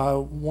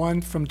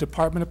 One from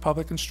Department of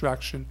Public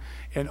Instruction,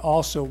 and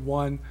also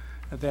one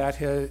that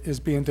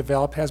has been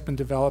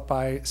developed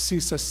by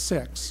CISA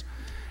 6.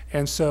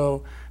 And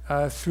so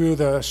through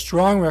the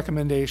strong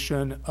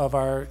recommendation of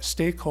our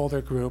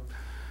stakeholder group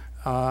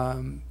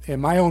and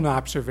my own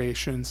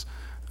observations,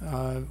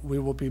 we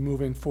will be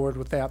moving forward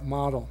with that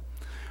model.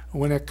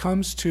 When it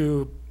comes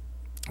to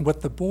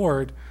with the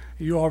board,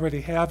 you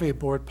already have a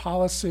board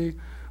policy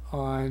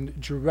on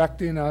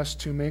directing us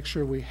to make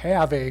sure we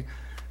have a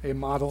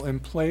model in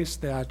place,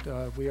 that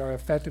we are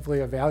effectively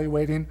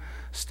evaluating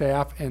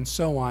staff and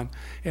so on.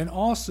 And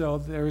also,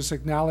 there's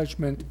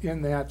acknowledgement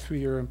in that through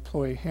your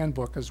employee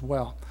handbook as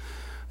well.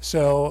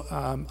 So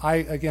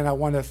I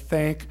want to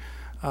thank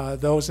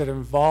those that are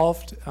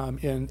involved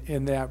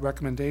in that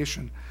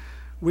recommendation.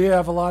 We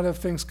have a lot of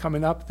things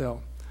coming up,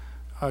 though.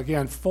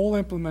 Again, full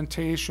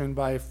implementation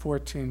by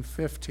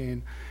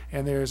 14-15,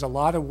 and there's a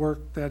lot of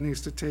work that needs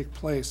to take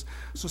place.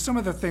 So some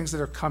of the things that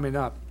are coming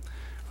up.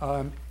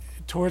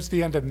 Towards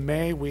the end of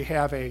May, we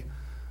have a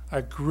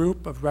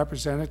group of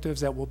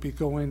representatives that will be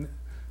going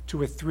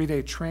to a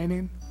 3-day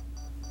training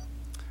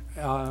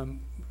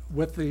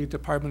with the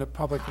Department of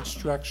Public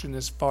Instruction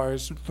as far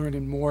as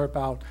learning more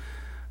about,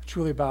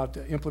 truly about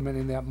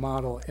implementing that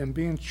model and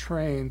being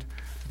trained.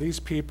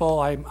 These people,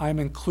 I'm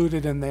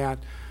included in that,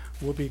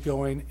 will be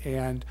going,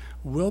 and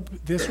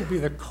this will be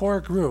the core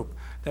group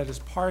that is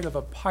part of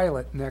a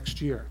pilot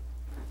next year.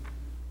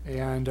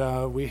 And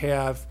we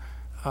have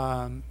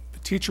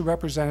teacher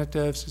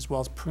representatives as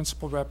well as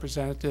principal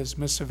representatives,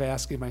 Ms.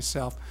 Savasky,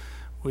 myself.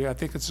 I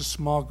think it's a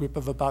small group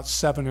of about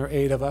 7 or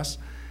 8 of us,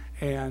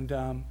 and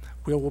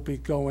we will be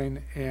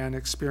going and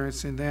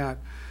experiencing that.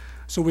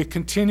 So we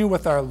continue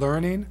with our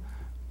learning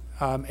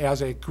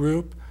as a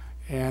group,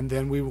 and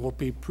then we will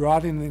be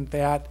broadening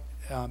that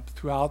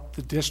throughout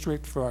the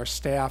district for our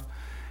staff,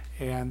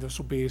 and this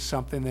will be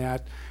something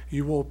that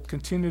you will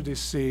continue to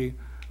see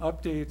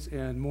updates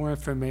and more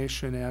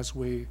information as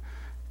we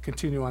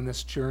continue on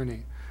this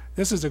journey.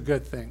 This is a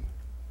good thing,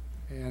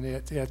 and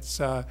it's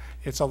a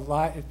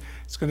lot.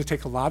 It's going to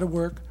take a lot of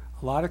work,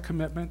 a lot of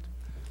commitment,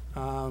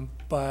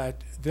 but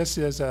this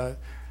is a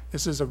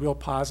real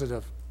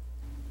positive,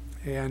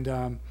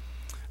 and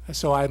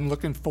so I'm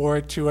looking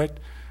forward to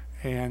it,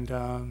 and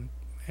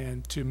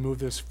to move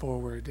this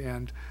forward.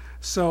 And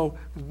so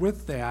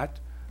with that,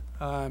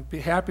 be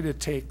happy to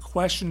take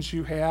questions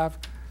you have.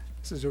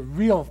 This is a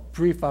real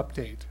brief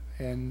update,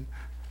 and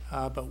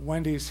but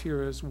Wendy's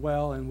here as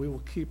well, and we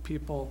will keep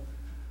people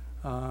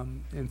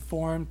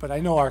informed. But I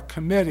know our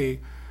committee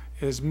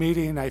is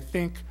meeting, I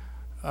think,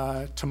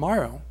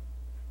 tomorrow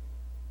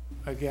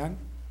again,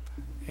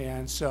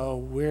 and so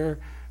we're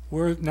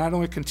not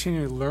only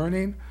continuing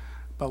learning,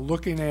 but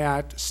looking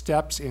at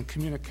steps in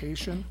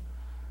communication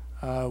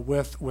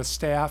with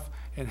staff,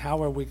 and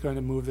how are we going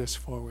to move this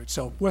forward.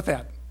 So with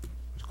that,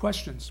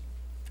 questions?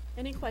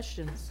 Any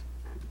questions?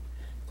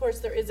 Of course,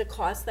 there is a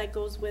cost that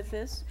goes with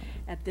this.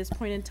 At this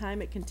point in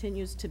time, it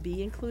continues to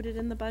be included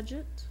in the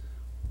budget.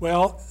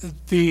 Well,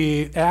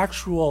 the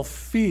actual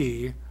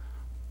fee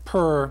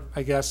per,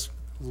 I guess,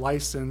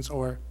 license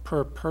or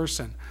per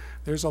person,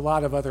 there's a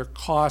lot of other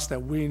costs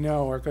that we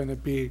know are going to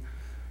be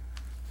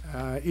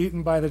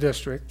eaten by the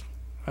district,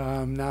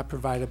 not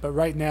provided. But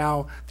right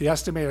now, the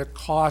estimated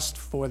cost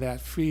for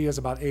that fee is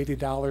about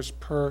 $80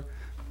 per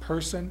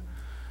person,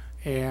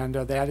 and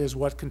that is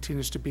what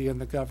continues to be in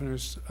the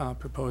governor's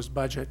proposed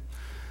budget.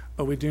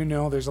 But we do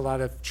know there's a lot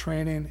of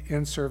training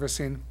in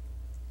servicing.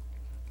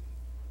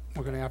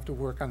 We're going to have to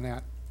work on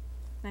that.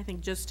 I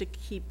think just to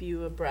keep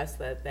you abreast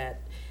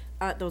that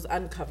those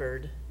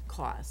uncovered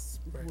costs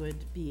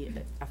would be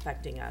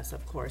affecting us.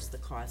 Of course, the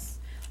costs,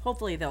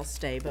 hopefully they'll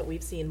stay, but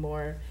we've seen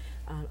more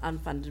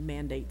unfunded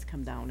mandates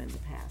come down in the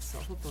past, so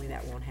hopefully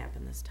that won't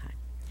happen this time.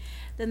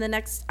 Then the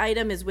next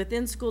item is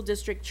within school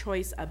district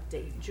choice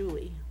update.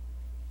 Julie.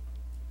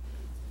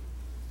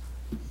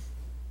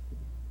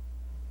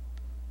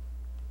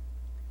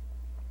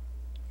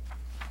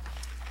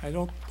 I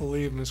don't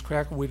believe, Ms.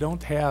 Cracker, we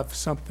don't have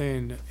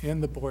something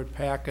in the board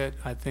packet.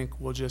 I think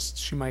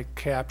she might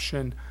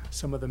caption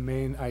some of the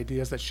main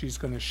ideas that she's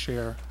going to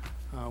share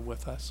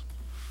with us.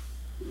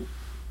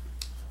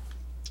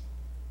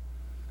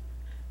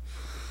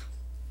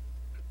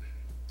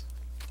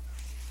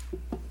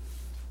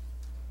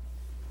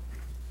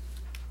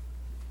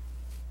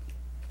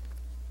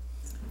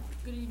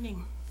 Good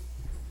evening.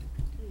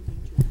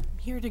 I'm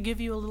here to give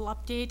you a little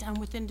update on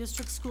within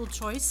district school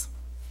choice.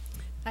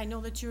 I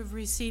know that you have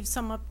received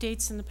some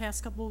updates in the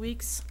past couple of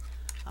weeks,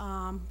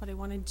 but I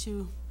wanted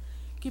to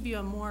give you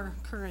a more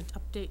current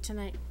update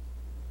tonight.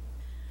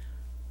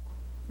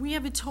 We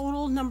have a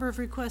total number of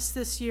requests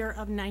this year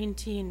of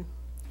 19.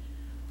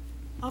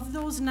 Of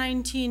those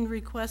 19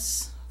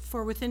 requests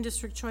for within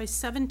district choice,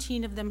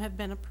 17 of them have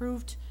been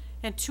approved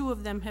and 2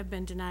 of them have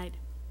been denied.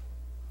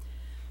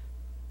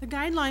 The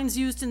guidelines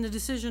used in the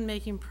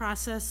decision-making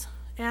process,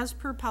 as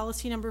per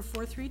policy number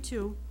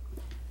 432,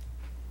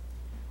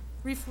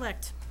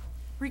 reflect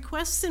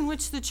requests in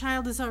which the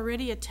child is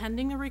already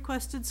attending the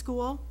requested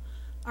school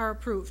are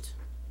approved.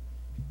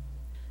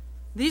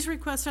 These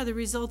requests are the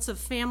results of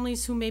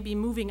families who may be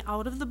moving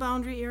out of the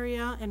boundary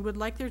area and would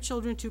like their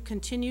children to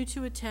continue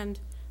to attend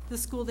the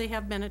school they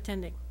have been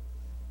attending.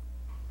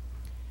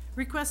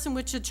 Requests in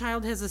which a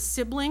child has a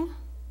sibling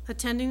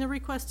attending the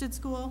requested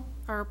school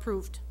are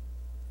approved.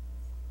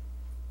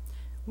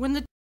 When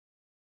the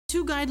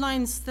 2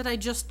 guidelines that I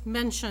just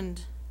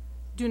mentioned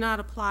do not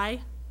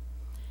apply,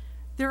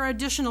 there are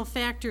additional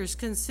factors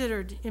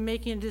considered in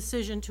making a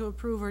decision to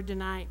approve or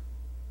deny.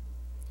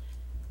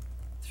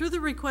 Through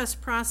the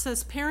request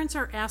process, parents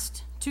are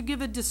asked to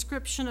give a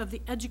description of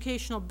the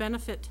educational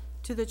benefit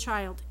to the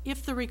child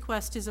if the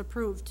request is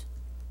approved.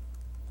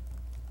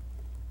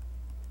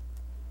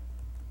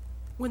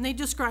 When they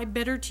describe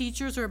better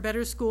teachers or a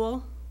better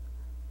school,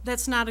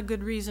 that's not a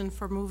good reason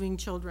for moving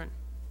children.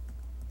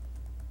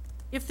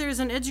 If there's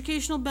an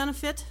educational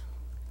benefit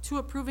to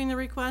approving the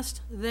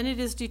request, then it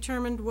is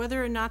determined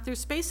whether or not there's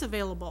space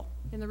available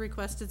in the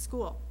requested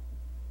school.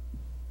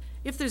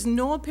 If there's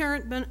no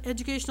apparent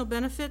educational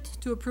benefit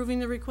to approving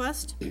the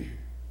request,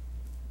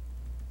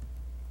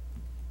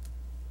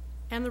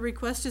 and the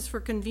request is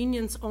for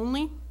convenience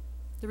only,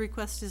 the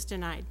request is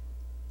denied.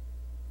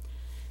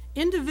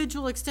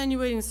 Individual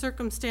extenuating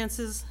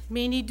circumstances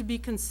may need to be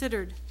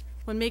considered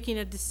when making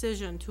a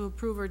decision to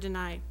approve or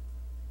deny.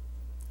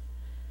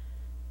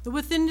 The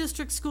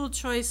within-district school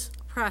choice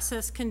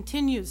process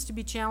continues to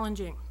be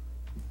challenging.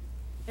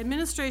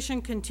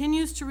 Administration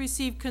continues to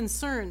receive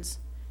concerns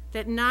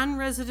that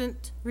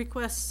non-resident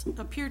requests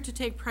appear to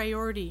take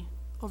priority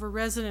over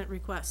resident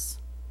requests.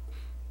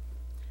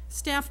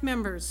 Staff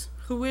members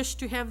who wish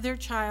to have their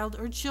child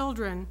or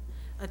children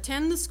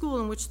attend the school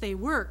in which they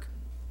work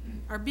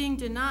are being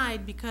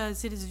denied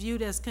because it is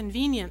viewed as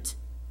convenient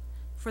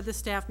for the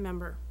staff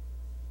member.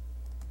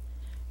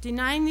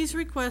 Denying these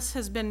requests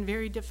has been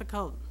very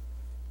difficult.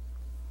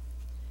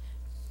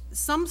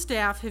 Some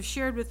staff have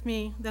shared with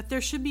me that there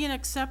should be an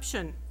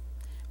exception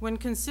when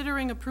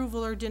considering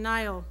approval or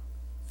denial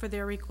for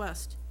their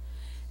request,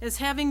 as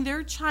having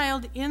their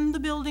child in the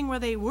building where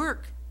they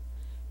work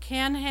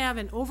can have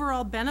an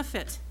overall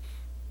benefit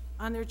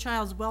on their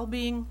child's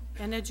well-being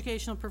and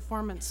educational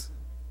performance.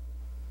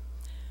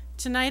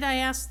 Tonight I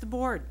ask the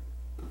board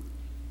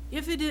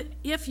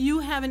if you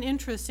have an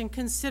interest in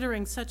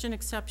considering such an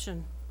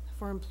exception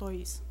for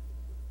employees.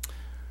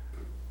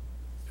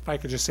 If I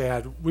could just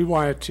add, we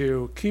wanted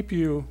to keep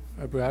you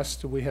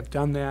abreast. We have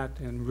done that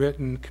in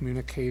written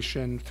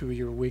communication through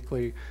your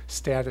weekly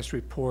status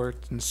report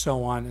and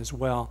so on as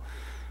well.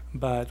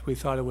 But we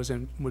thought it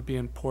would be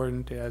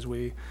important as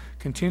we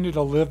continue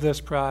to live this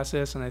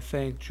process, and I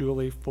thank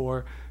Julie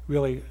for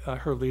really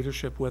her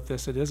leadership with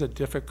this. It is a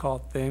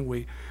difficult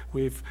thing.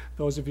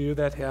 Those of you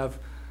that have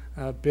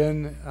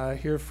been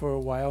here for a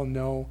while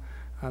know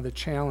the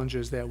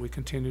challenges that we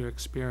continue to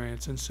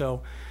experience. And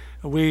so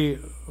we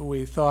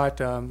thought,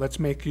 let's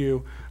make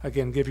you,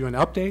 again, give you an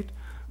update,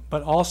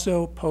 but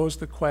also pose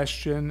the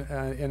question,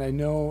 and I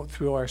know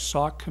through our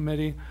SALT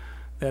committee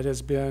that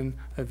has been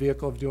a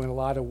vehicle of doing a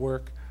lot of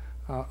work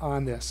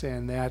on this,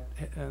 and that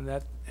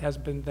has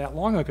been that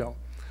long ago.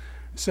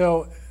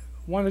 So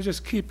want to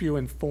just keep you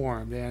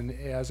informed, and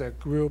as a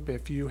group,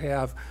 if you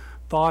have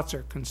thoughts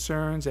or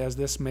concerns as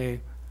this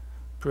may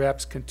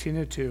perhaps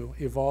continue to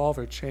evolve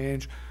or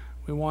change,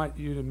 we want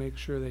you to make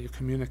sure that you're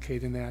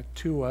communicating that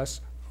to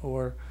us,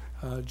 or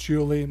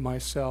Julie,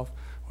 myself,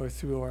 or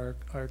through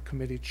our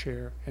committee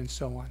chair, and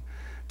so on.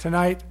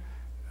 Tonight,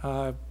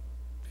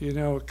 you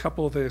know, a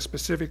couple of the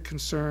specific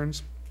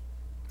concerns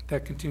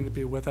that continue to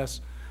be with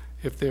us.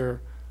 If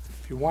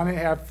you want to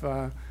have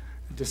a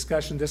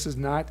discussion, this is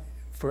not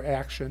for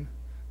action.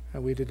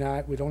 We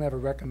don't have a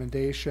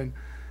recommendation,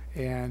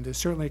 and it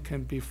certainly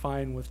can be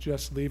fine with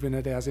just leaving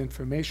it as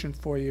information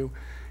for you.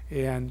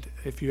 And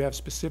if you have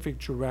specific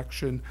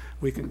direction,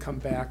 we can come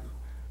back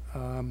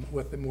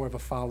with more of a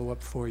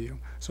follow-up for you.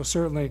 So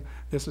certainly,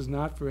 this is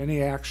not for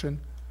any action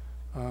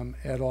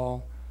at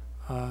all.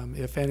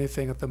 If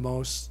anything, at the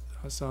most,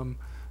 some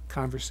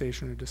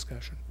conversation or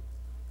discussion.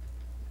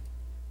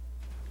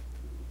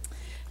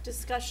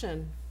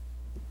 Discussion.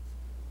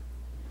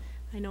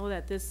 I know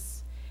that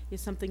this is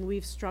something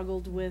we've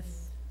struggled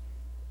with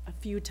a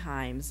few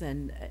times,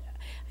 and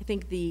I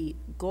think the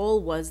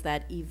goal was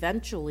that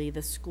eventually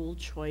the school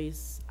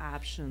choice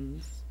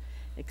options,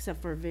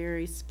 except for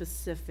very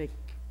specific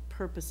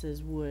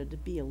purposes,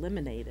 would be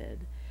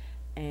eliminated,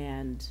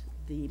 and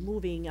the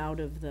moving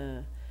out of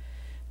and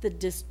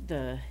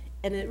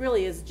it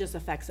really is just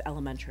affects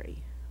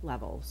elementary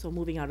level. So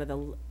moving out of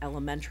the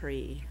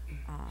elementary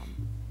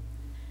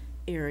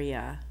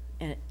area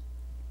and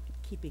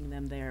keeping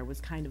them there was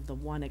kind of the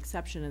one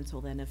exception, and so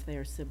then if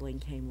their sibling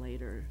came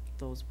later,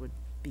 those would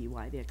be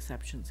why the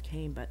exceptions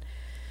came. But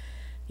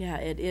yeah,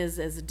 it is,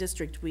 as a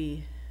district,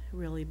 we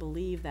really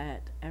believe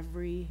that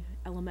every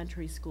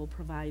elementary school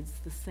provides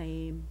the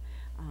same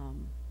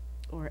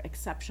or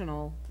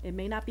exceptional, it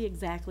may not be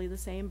exactly the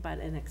same, but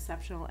an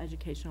exceptional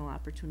educational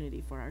opportunity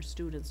for our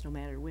students, no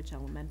matter which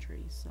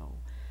elementary. So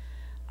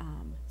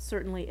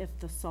certainly if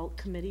the SALT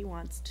committee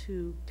wants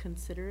to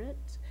consider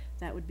it,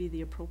 that would be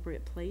the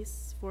appropriate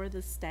place for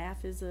the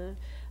staff, is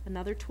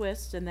another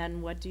twist. And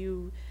then what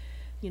do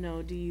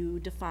you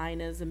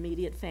define as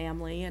immediate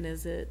family, and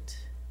is it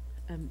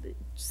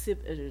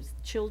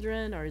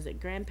children, or is it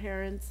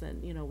grandparents?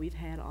 And we've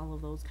had all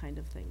of those kind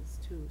of things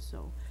too.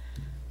 So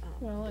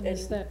well, and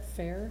is that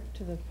fair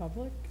to the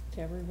public,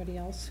 to everybody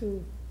else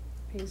who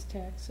pays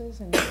taxes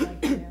and would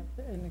like to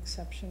have an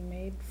exception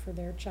made for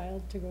their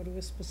child to go to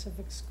a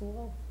specific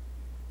school,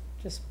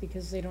 just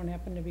because they don't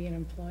happen to be an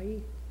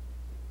employee.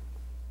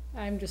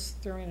 I'm just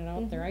throwing it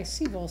out there. I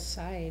see both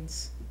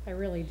sides. I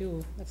really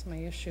do. That's my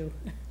issue.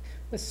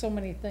 With so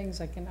many things,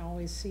 I can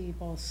always see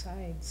both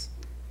sides.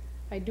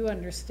 I do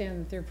understand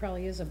that there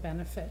probably is a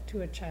benefit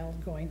to a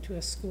child going to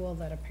a school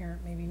that a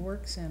parent maybe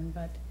works in,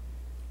 but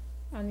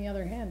on the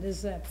other hand,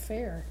 is that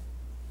fair?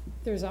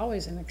 There's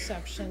always an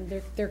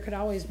exception. There could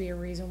always be a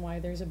reason why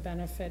there's a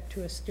benefit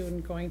to a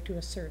student going to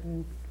a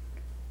certain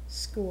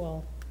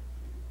school.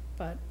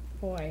 But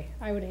boy,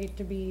 I would hate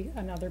to be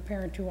another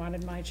parent who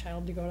wanted my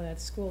child to go to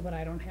that school, but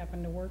I don't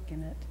happen to work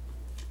in it.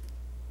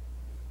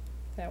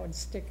 That would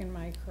stick in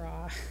my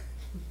craw.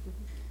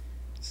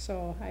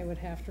 So I would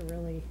have to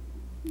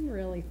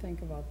really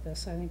think about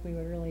this. I think we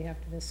would really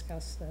have to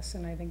discuss this,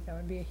 and I think that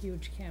would be a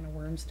huge can of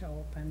worms to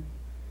open.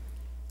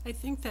 I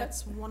think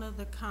that's one of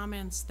the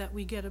comments that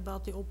we get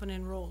about the open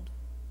enrolled.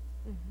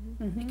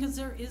 Because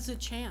there is a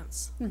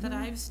chance that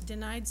I've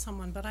denied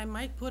someone, but I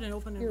might put an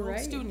open enrolled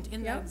student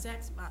in that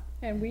exact spot.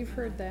 And we've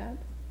heard that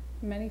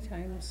many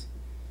times.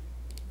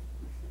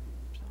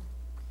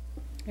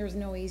 There's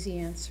no easy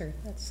answer.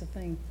 That's the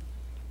thing.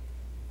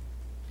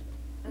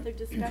 Other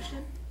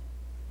discussion?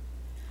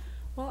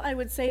 Well, I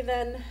would say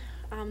then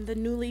the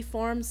newly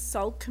formed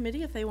SALT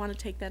committee, if they want to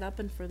take that up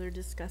and further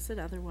discuss it.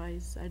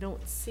 Otherwise, I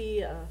don't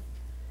see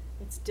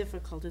it's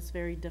difficult. It's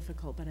very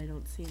difficult, but I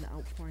don't see an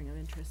outpouring of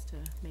interest to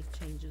make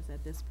changes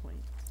at this point.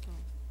 So,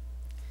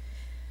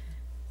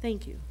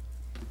 thank you.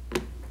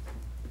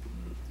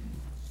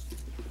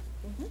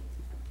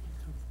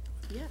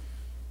 Yeah.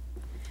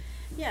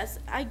 Yes,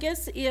 I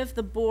guess if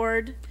the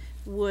board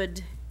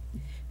would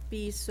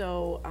be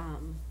so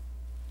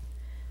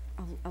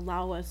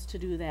allow us to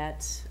do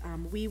that,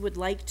 we would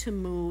like to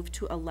move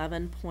to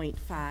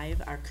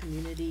 11.5, our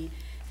community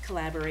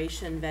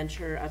collaboration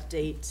venture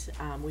update.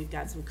 We've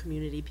got some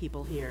community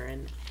people here,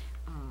 and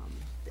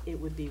it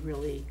would be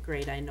really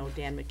great. I know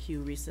Dan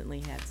McHugh recently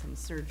had some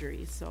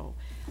surgery, so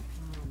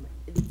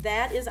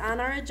that is on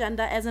our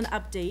agenda as an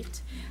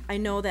update. I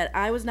know that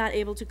I was not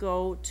able to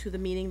go to the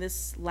meeting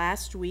this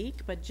last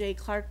week, but Jay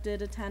Clark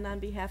did attend on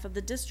behalf of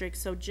the district.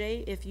 So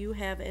Jay, if you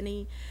have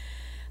any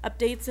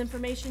updates,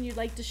 information you'd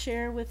like to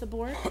share with the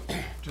board?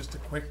 Just a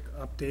quick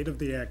update of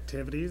the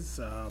activities.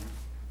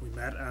 We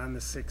met on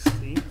the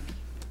 16th.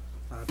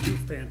 Two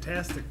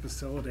fantastic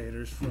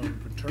facilitators from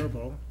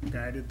Viterbo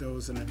guided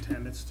those in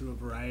attendance through a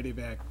variety of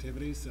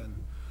activities, and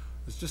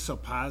it was just so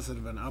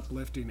positive and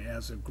uplifting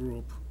as a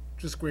group.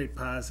 Just great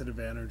positive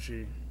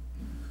energy.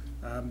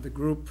 The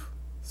group,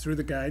 through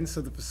the guidance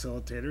of the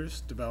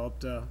facilitators,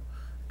 developed, I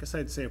guess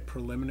I'd say, a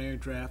preliminary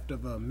draft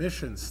of a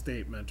mission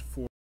statement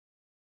for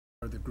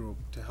the group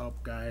to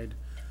help guide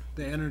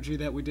the energy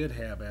that we did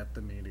have at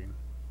the meeting.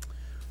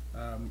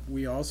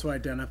 We also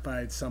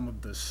identified some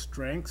of the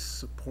strengths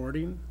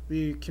supporting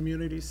the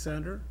community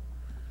center,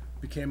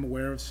 became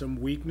aware of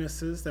some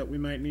weaknesses that we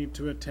might need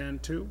to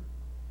attend to,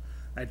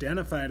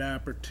 identified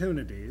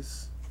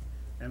opportunities,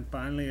 and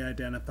finally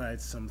identified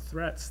some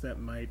threats that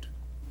might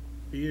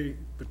be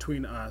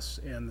between us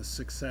and the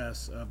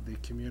success of the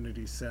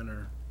community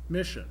center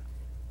mission.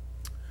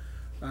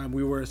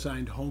 We were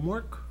assigned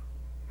homework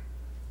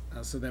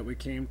so that we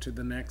came to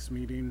the next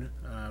meeting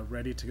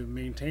ready to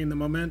maintain the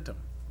momentum.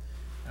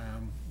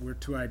 We're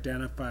to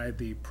identify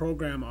the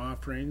program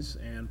offerings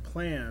and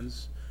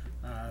plans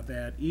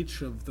that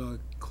each of the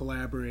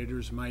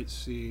collaborators might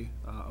see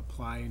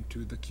applying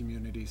to the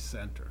community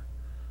center.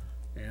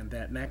 And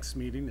that next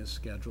meeting is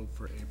scheduled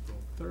for April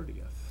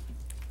 30th.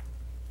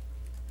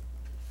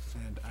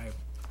 And I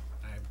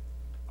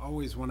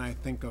always, when I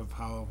think of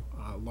how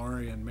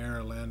Lori and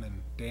Marilyn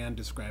and Dan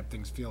describe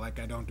things, feel like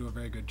I don't do a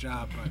very good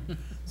job, but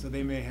so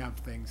they may have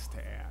things to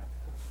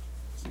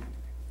add.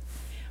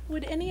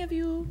 Would any of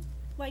you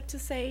like to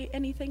say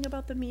anything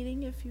about the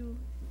meeting? If you,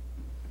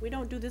 we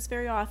don't do this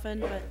very often,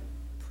 but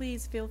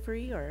please feel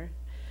free. Or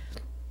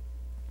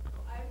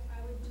I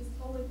would just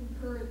totally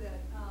concur that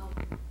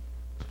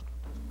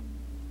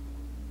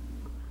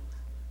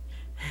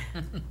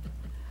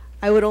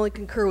I would only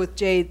concur with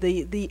Jay.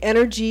 The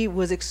energy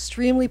was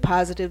extremely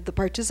positive. The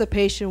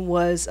participation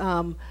was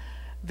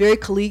very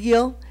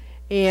collegial,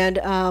 and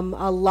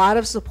a lot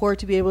of support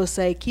to be able to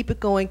say, keep it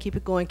going, keep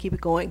it going, keep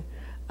it going.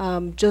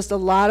 Just a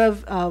lot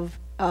of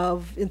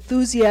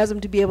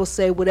enthusiasm to be able to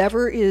say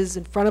whatever is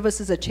in front of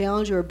us is a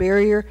challenge or a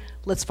barrier,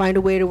 let's find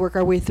a way to work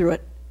our way through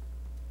it.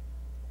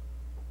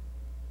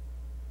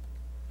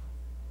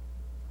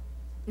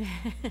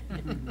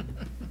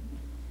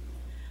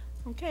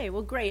 okay,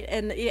 well, great.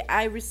 And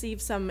I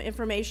received some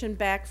information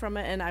back from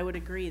it, and I would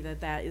agree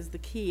that that is the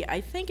key. I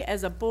think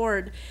as a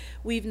board,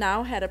 we've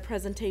now had a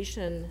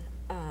presentation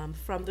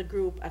from the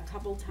group a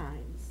couple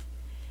times.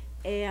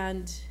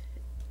 And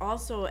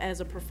also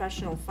as a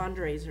professional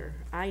fundraiser,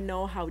 I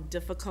know how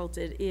difficult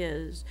it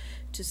is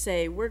to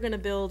say, we're going to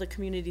build a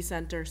community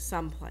center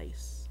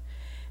someplace.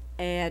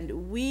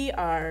 And we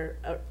are,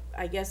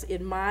 I guess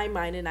in my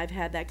mind, and I've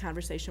had that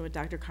conversation with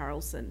Dr.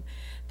 Carlson,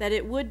 that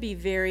it would be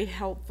very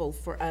helpful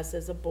for us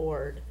as a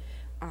board,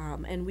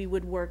 and we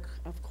would work,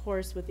 of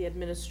course, with the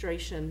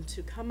administration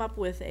to come up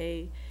with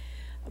a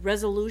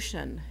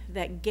resolution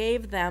that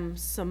gave them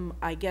some,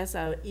 I guess,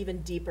 a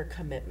even deeper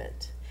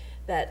commitment.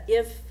 That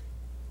if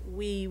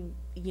we,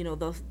 you know,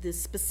 the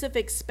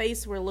specific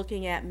space we're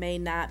looking at may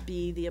not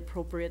be the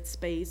appropriate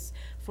space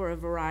for a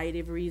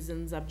variety of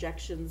reasons,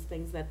 objections,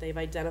 things that they've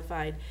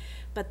identified,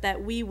 but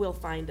that we will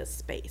find a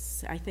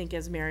space. I think,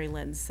 as Mary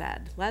Lynn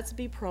said, let's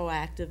be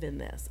proactive in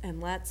this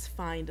and let's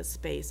find a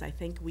space. I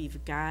think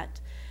we've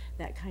got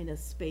that kind of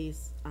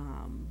space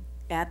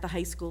at the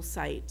high school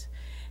site.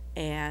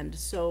 And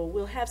so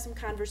we'll have some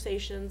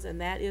conversations, and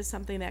that is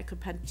something that could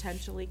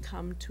potentially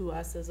come to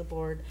us as a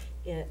board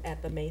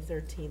at the May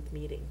 13th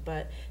meeting.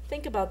 But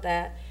think about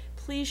that.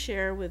 Please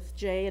share with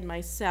Jay and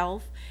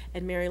myself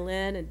and Mary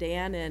Lynn and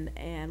Dan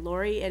and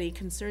Lori any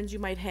concerns you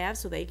might have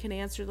so they can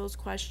answer those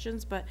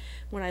questions. But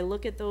when I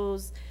look at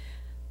those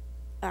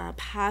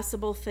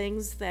possible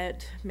things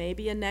that may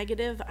be a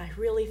negative, I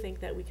really think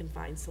that we can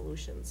find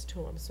solutions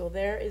to them. So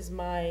there is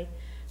my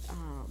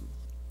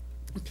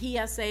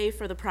PSA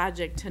for the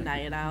project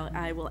tonight.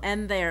 I will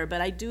end there,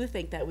 but I do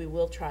think that we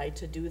will try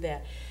to do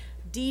that.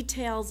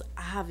 Details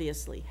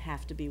obviously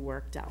have to be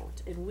worked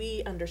out, and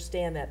we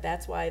understand that.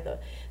 That's why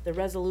the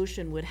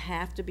resolution would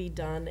have to be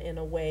done in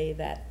a way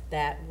that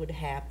that would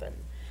happen.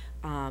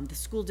 The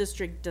school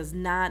district does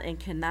not and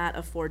cannot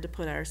afford to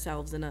put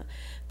ourselves in a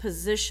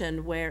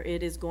position where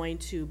it is going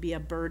to be a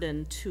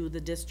burden to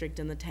the district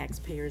and the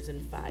taxpayers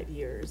in 5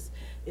 years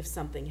if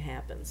something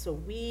happens. So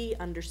we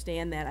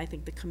understand that. I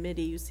think the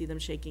committee, you see them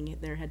shaking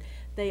their head,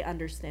 they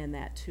understand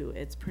that too.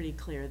 It's pretty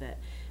clear that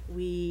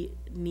we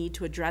need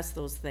to address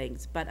those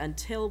things. But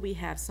until we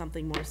have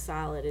something more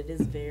solid, it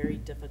is very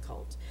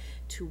difficult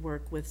to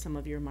work with some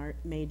of your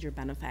major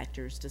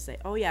benefactors to say,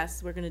 oh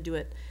yes, we're going to do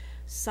it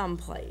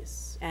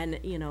someplace, and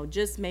you know,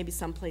 just maybe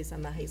someplace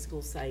on the high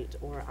school site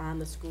or on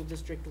the school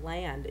district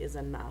land is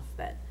enough.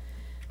 That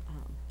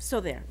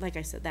so there, like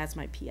I said, that's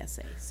my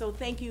PSA. So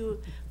thank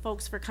you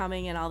folks for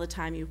coming and all the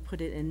time you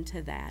put it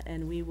into that,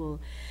 and we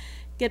will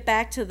get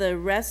back to the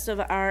rest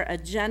of our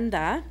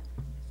agenda.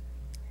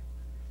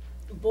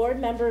 Board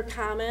member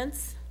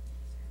comments.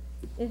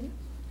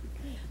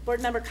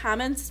 Board member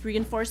comments,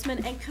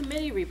 reinforcement, and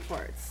committee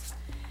reports.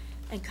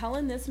 And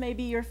Cullen, this may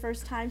be your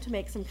first time to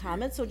make some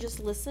comments, so just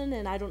listen.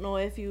 And I don't know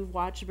if you've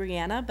watched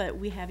Brianna, but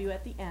we have you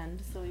at the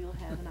end, so you'll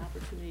have an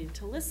opportunity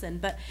to listen.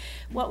 But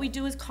what we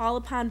do is call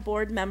upon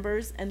board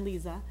members, and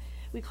Lisa,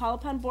 we call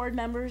upon board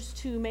members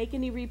to make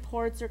any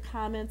reports or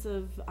comments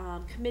of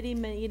committee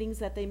meetings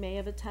that they may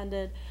have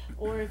attended,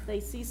 or if they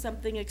see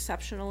something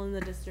exceptional in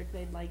the district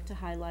they'd like to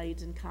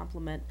highlight and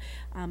compliment.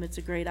 It's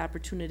a great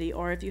opportunity.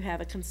 Or if you have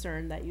a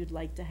concern that you'd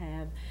like to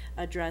have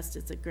addressed,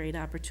 it's a great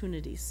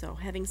opportunity. So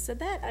having said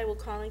that, I will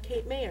call on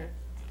Kate Mayer.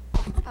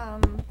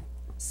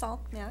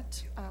 SALT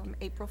met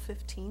April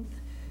 15th.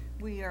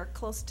 We are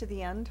close to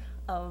the end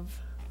of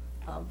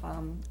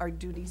our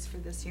duties for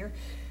this year.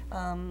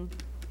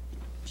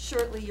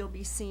 Shortly, you'll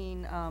be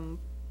seeing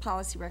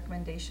policy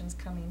recommendations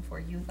coming for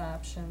youth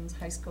options,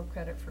 high school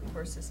credit for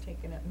courses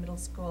taken at middle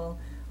school,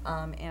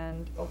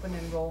 and open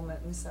enrollment.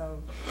 And so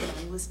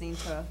I'm listening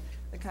to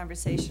the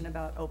conversation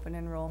about open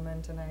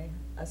enrollment, and I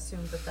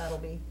assume that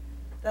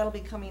that'll be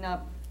coming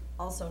up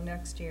also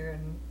next year,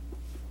 and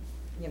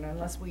you know,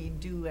 unless we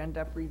do end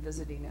up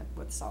revisiting it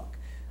with SALC.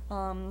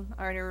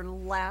 Our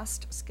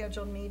last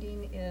scheduled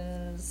meeting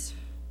is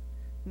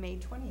May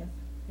 20th.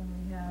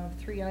 And we have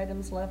 3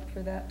 items left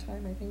for that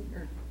time, I think,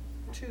 or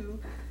 2.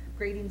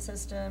 Grading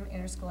system,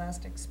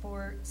 interscholastic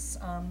sports.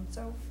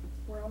 So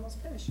we're almost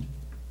finished.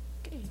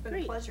 Okay, it's been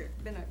great. a pleasure.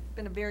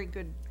 Been a very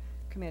good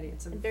committee.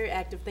 It's and very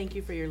active. Thank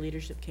you for your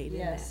leadership, Kate.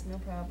 Yes, no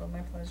problem. My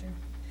pleasure.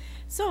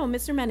 So,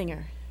 Mr.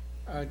 Menninger.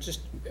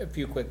 Just a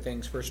few quick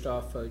things. First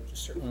off, I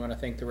certainly want to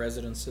thank the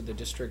residents of the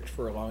district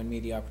for allowing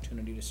me the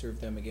opportunity to serve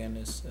them again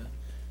as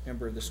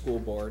member of the school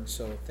board,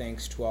 so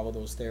thanks to all of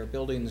those there.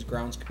 Buildings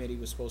Grounds Committee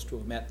was supposed to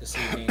have met this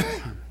evening,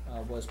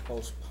 was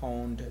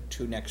postponed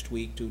to next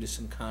week due to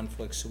some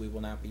conflicts, so we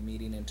will not be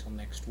meeting until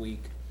next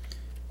week.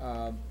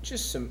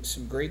 Just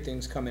some great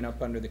things coming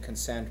up under the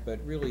consent,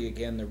 but really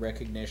again the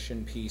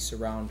recognition piece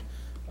around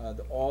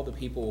all the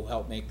people who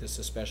help make this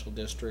a special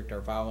district, our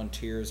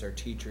volunteers, our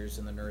teachers,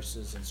 and the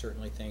nurses, and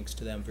certainly thanks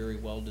to them, very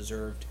well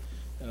deserved.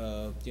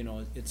 You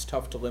know, it's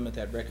tough to limit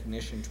that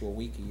recognition to a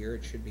week a year.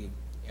 It should be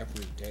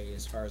every day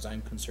as far as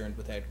I'm concerned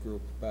with that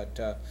group,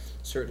 but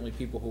certainly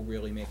people who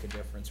really make a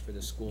difference for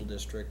the school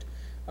district.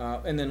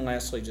 And then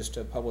lastly, just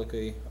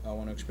publicly, I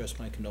want to express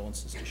my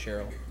condolences to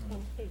Cheryl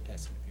and the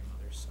passing of your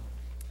mother. So.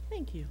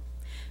 Thank you.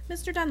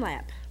 Mr.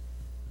 Dunlap.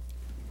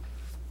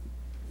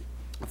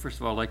 Well, first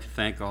of all, I'd like to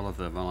thank all of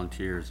the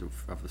volunteers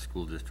of the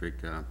school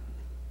district.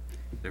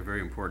 They're very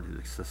important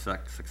to the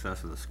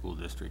success of the school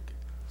district,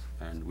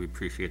 and we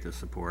appreciate the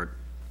support.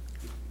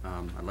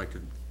 I'd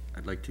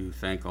like to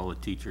thank all the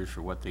teachers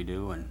for what they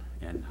do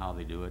and how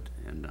they do it,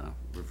 and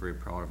we're very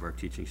proud of our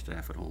teaching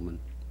staff at Holmen.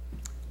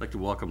 I'd like to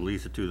welcome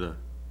Lisa to the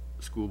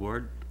School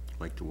Board. I'd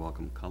like to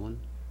welcome Cullen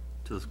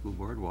to the school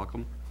board.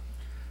 Welcome.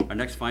 Our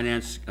next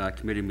Finance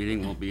Committee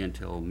meeting won't be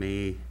until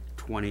May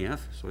 20th,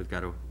 so we've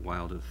got a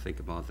while to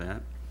think about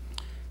that.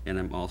 And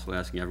I'm also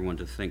asking everyone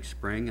to think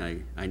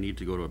spring. I need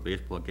to go to a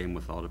baseball game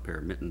without a pair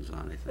of mittens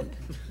on, I think.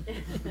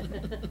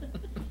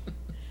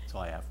 That's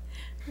all I have.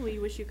 We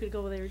wish you could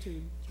go there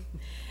too.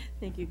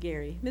 Thank you,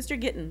 Gary. Mr.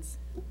 Gittens.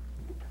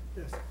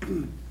 Yes.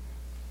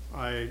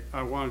 I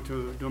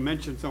wanted to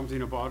mention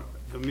something about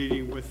the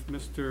meeting with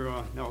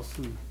Mr.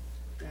 Nelson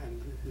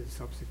and his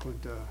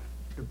subsequent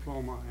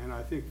diploma. And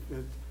I think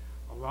that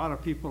a lot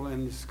of people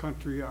in this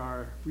country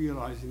are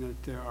realizing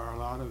that there are a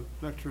lot of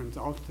veterans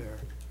out there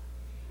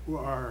who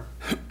are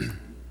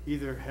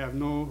either have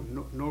no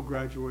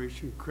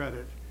graduation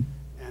credit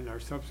and are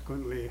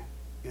subsequently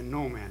in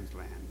no man's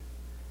land.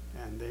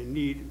 And they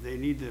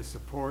need the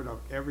support of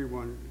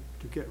everyone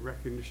to get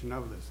recognition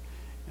of this.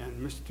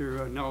 And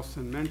Mr.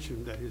 Nelson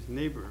mentioned that his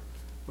neighbor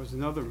was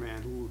another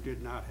man who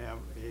did not have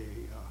a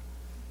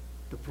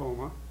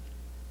diploma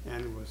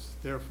and was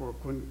therefore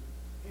couldn't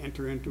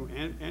enter into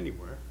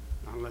anywhere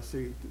unless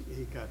he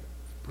got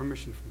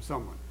permission from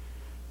someone.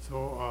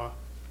 So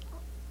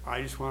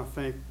I just want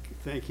to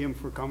thank him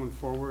for coming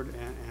forward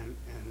and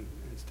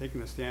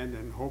taking a stand,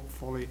 and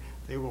hopefully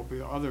there will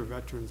be other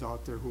veterans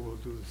out there who will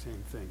do the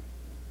same thing.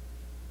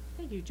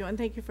 Thank you, Joe, and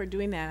thank you for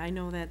doing that. I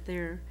know that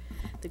they're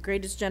the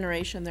greatest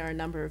generation. There are a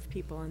number of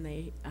people, and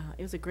it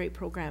was a great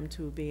program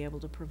to be able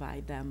to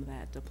provide them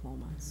that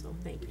diploma. So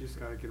thank you. We just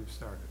got to get them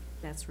started.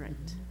 That's right.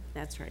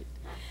 That's right.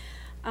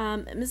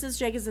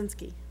 Mrs.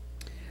 Jagosinski.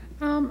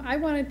 I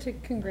wanted to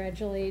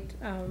congratulate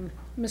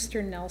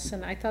Mr.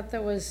 Nelson. I thought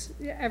that was,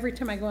 every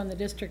time I go on the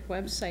district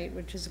website,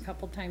 which is a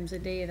couple times a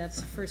day,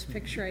 that's the first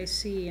picture I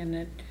see,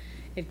 and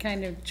it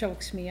kind of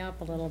chokes me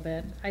up a little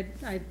bit.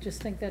 I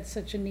just think that's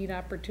such a neat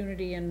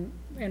opportunity, and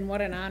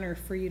what an honor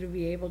for you to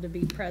be able to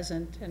be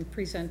present and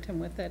present him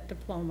with that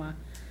diploma.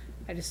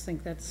 I just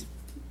think that's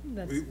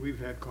We've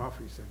had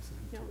coffee since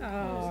then.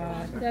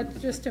 Oh,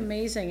 that's just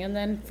amazing. And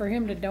then for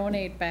him to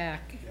donate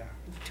back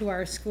to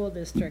our school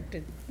district,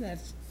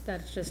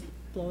 that just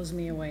blows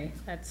me away.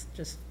 That's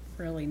just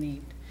really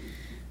neat.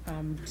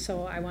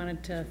 So I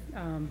wanted to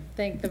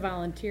thank the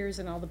volunteers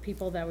and all the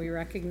people that we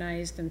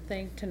recognized and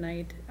thanked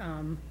tonight,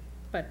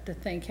 but to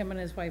thank him and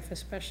his wife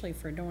especially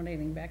for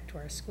donating back to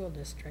our school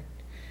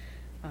district.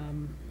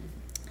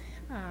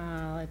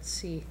 Let's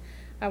see.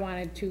 I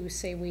wanted to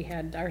say we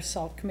had our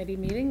SALT committee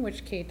meeting,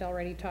 which Kate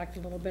already talked a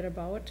little bit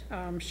about.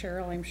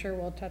 Cheryl, I'm sure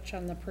we'll touch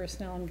on the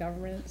Personnel and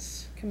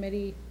Governance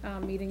Committee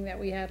meeting that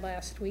we had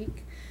last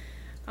week.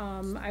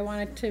 I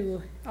wanted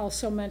to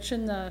also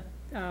mention the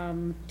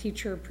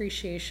Teacher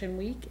Appreciation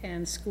Week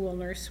and School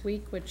Nurse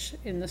Week, which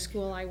in the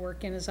school I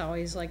work in is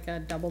always like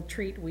a double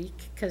treat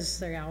week because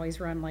they always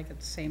run like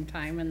at the same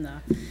time, and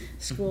the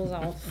school's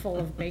all full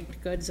of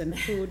baked goods and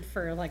food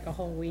for like a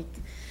whole week.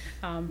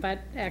 But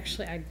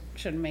actually, I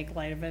shouldn't make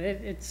light of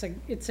it.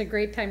 It's a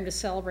great time to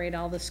celebrate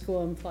all the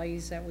school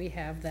employees that we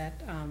have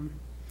that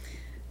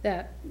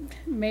that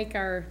make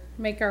our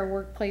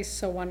workplace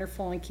so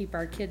wonderful and keep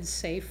our kids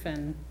safe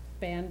and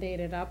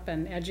band-aided up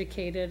and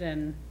educated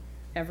and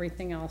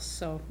everything else.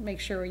 So make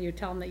sure you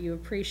tell them that you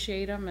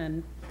appreciate them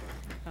and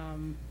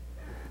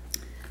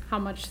how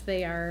much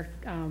they are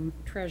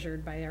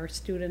treasured by our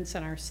students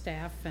and our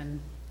staff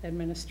and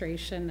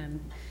administration.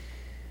 And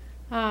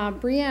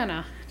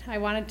Brianna, I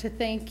wanted to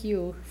thank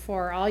you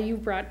for all you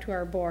brought to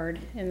our board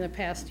in the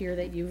past year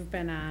that you've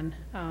been on.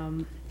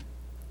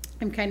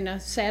 I'm kind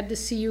of sad to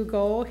see you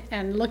go,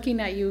 and looking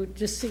at you,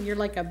 just you're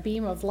like a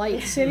beam of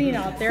light sitting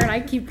out there, and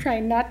I keep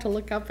trying not to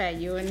look up at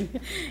you, and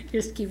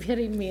just keep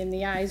hitting me in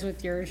the eyes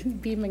with your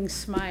beaming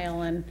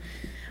smile. And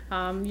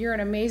you're an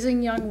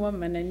amazing young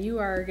woman, and you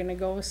are going to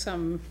go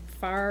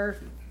far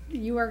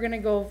in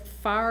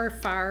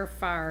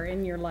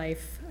your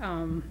life.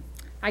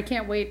 I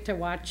can't wait to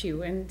watch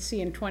you and see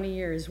in 20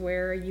 years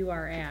where you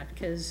are at,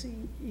 because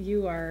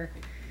you are,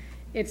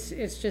 it's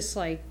just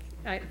like,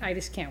 I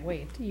just can't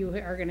wait. You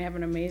are going to have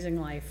an amazing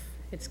life.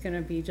 It's going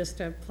to be just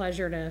a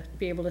pleasure to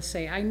be able to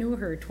say, I knew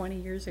her 20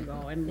 years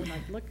ago, and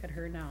like, look at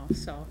her now.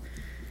 So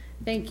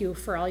thank you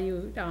for all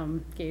you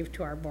gave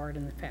to our board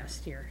in the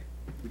past year.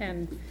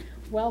 And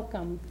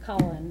welcome,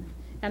 Cullen.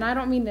 And I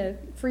don't mean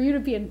for you to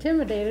be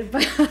intimidated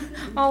by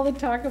all the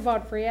talk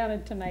about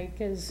Brianna tonight,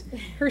 because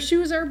her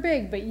shoes are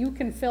big, but you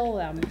can fill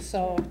them.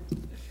 So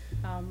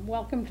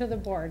welcome to the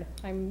board.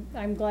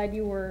 I'm glad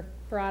you were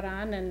brought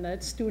on, and the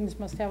students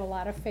must have a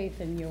lot of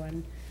faith in you,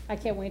 and I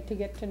can't wait to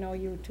get to know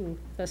you too,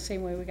 the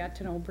same way we got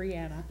to know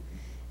Brianna.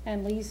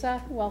 And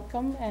Lisa,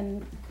 welcome.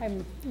 And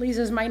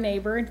Lisa's my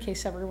neighbor, in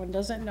case everyone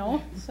doesn't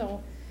know,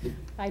 so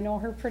I know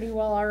her pretty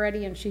well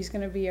already, and she's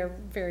going to be a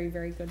very,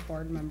 very good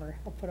board member.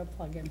 I'll put a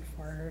plug in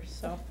for her.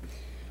 So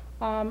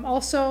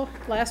also,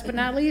 last but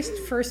not least,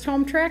 first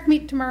home track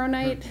meet tomorrow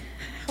night.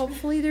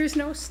 Hopefully there's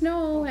no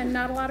snow and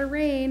not a lot of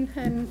rain,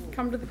 and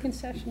come to the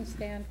concession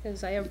stand,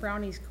 because I have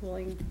brownies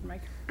cooling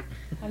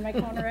on my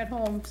counter at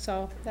home.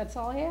 So that's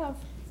all I have.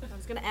 I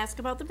was going to ask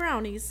about the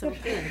brownies, so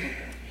good.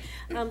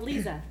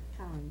 Lisa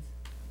Collins.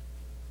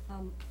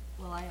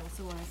 Well, I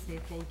also want to say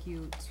thank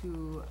you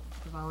to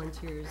the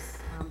volunteers.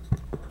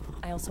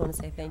 I also want to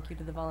say thank you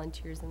to the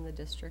volunteers in the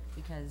district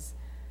because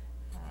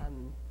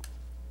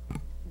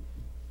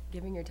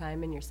giving your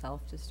time and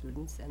yourself to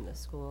students and the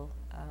school,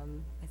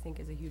 I think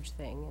is a huge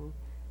thing.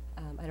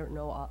 And I don't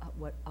know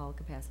what all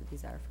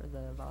capacities are for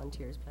the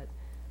volunteers, but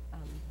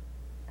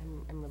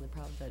I'm really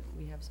proud that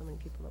we have so many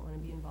people that want to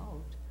be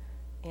involved.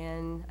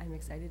 And I'm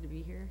excited to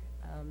be here.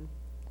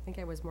 I think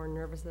I was more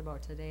nervous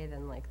about today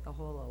than like the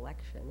whole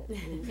election. It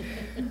seems.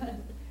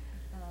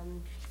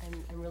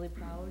 I'm really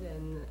proud,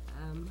 and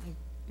I've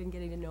been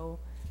getting to know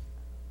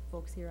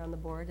folks here on the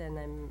board, and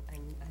I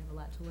have a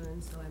lot to learn.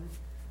 So I'm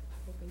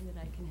hoping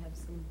that I can have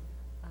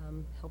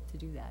some help to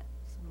do that.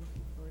 So I'm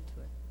looking forward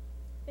to it.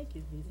 Thank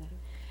you, Lisa.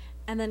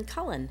 And then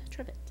Cullen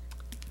Trivet.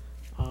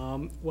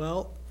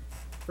 Well,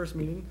 first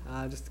meeting,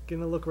 just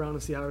getting a look around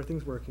and see how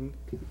everything's working.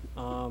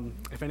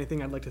 If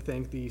anything, I'd like to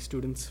thank the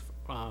students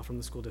from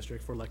the school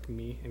district for electing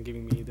me and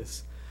giving me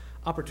this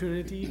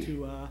opportunity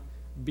to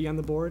be on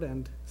the board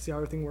and see how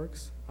everything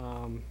works.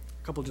 A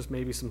couple just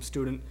maybe some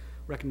student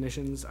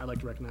recognitions. I'd like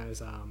to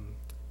recognize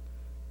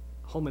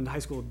Holmen High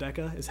School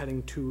DECA is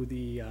heading to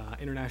the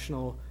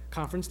international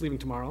conference, leaving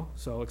tomorrow,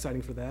 so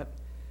exciting for that.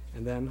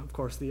 And then, of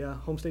course, the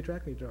home state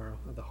track meet, or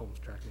the home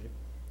track meet.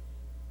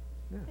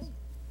 Yes.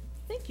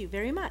 Thank you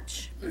very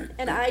much.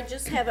 And I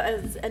just have,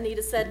 as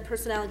Anita said,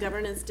 Personnel and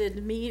Governance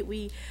did meet.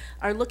 We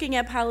are looking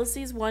at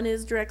policies. One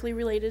is directly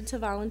related to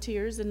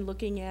volunteers and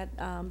looking at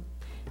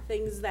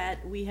things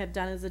that we have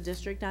done as a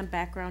district on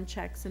background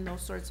checks and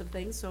those sorts of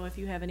things. So if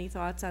you have any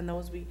thoughts on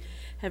those, we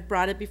have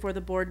brought it before the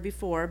board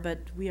before, but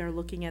we are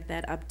looking at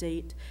that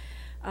update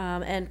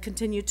and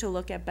continue to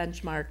look at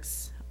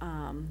benchmarks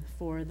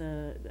for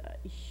the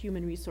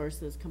human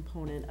resources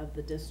component of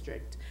the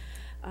district.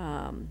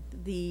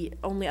 The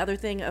only other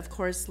thing, of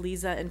course,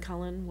 Lisa and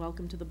Cullen,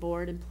 welcome to the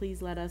board, and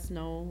please let us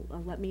know,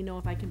 let me know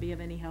if I can be of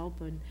any help,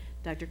 and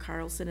Dr.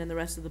 Carlson and the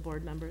rest of the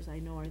board members I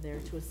know are there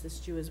to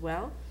assist you as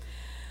well.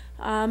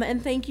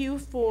 And thank you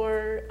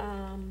for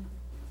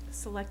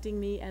selecting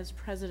me as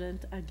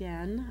president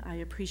again. I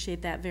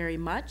appreciate that very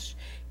much.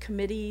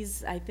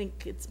 Committees, I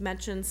think it's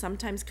mentioned,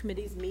 sometimes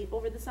committees meet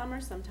over the summer,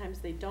 sometimes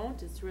they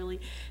don't. It's really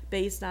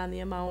based on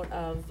the amount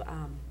of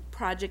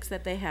projects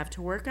that they have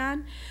to work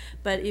on.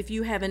 But if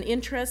you have an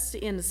interest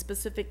in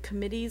specific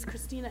committees,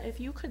 Christina, if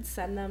you could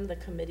send them the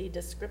committee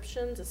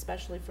descriptions,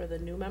 especially for the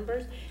new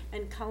members.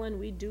 And Cullen,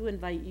 we do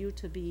invite you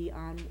to be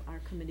on our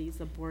committees,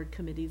 the board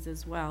committees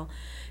as well.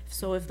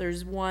 So if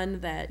there's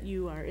one that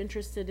you are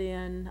interested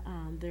in,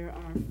 there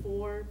are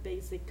 4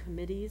 basic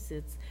committees.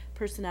 It's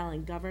Personnel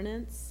and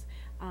Governance,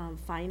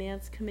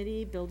 Finance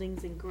Committee,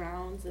 Buildings and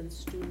Grounds, and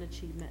Student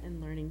Achievement and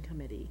Learning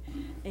Committee.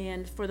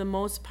 And for the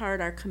most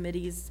part, our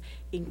committees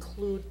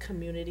include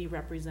community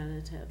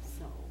representatives.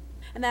 So,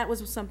 and that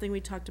was something we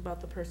talked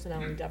about, the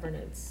Personnel and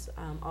Governance,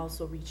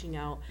 also reaching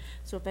out.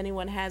 So if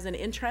anyone has an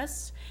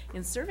interest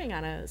in serving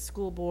on a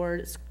school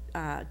board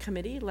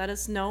committee, let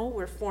us know.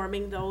 We're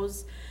forming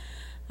those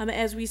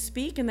as we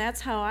speak, and that's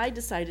how I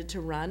decided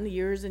to run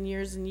years and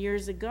years and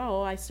years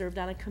ago. I served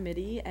on a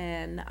committee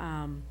and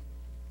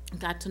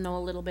got to know a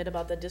little bit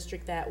about the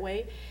district that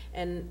way,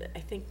 and I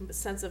think a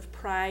sense of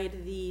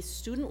pride, the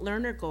student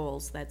learner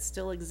goals that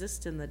still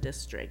exist in the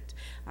district.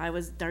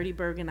 Darty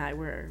Berg and I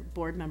were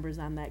board members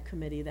on that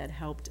committee that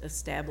helped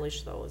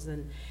establish those,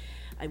 and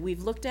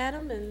we've looked at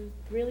them, and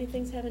really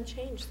things haven't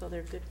changed, so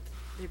they're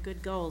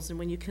good goals, and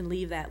when you can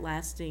leave that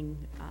lasting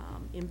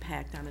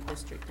impact on a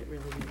district, it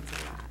really means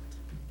a lot.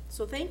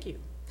 So thank you.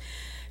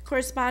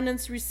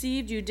 Correspondence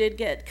received, you did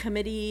get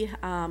committee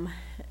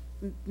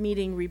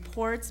meeting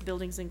reports,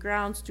 Buildings and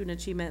Grounds, Student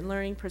Achievement and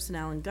Learning,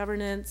 Personnel and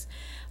Governance.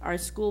 Our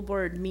school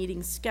board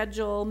meeting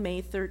schedule,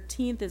 May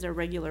 13th is our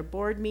regular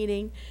board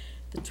meeting.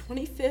 The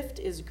 25th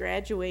is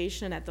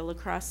graduation at the La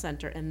Crosse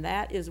Center, and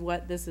that is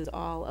what this is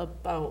all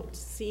about.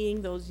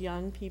 Seeing those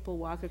young people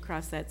walk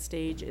across that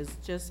stage is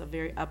just a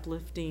very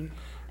uplifting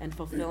and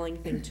fulfilling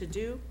thing to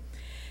do.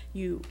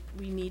 We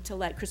need to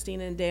let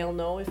Christina and Dale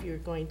know if you're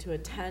going to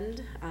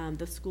attend.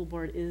 The school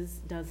board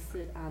does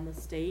sit on the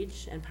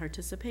stage and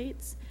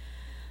participates.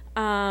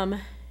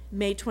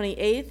 May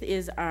 28th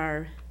is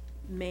our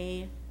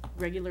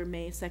regular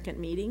May 2nd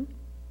meeting.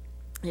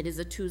 It is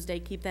a Tuesday,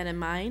 keep that in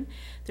mind.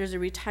 There's a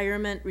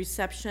retirement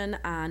reception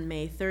on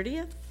May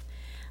 30th,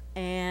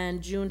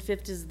 and June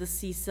 5th is the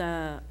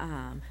CISA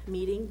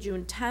meeting.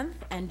 June 10th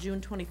and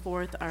June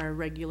 24th are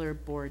regular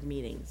board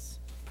meetings.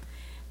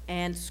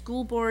 And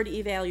school board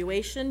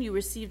evaluation, you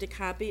received a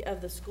copy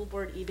of the school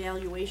board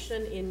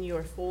evaluation in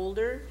your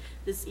folder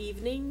this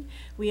evening.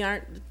 We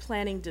aren't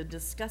planning to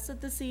discuss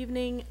it this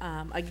evening.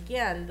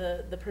 Again,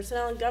 the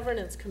Personnel and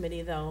Governance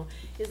Committee, though,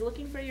 is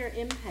looking for your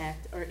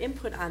impact or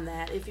input on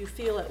that if you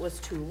feel it was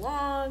too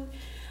long.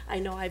 I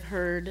know I've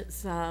heard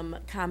some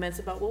comments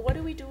about, well, what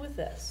do we do with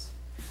this?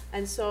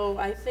 And so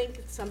I think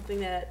it's something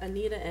that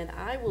Anita and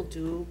I will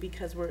do,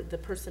 because we're the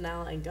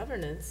Personnel and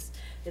Governance.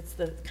 It's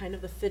the kind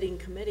of the fitting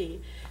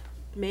committee.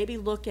 maybe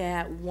look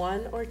at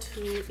 1 or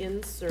 2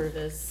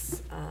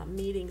 in-service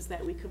meetings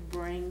that we could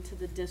bring to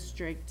the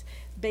district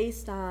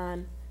based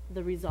on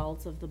the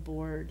results of the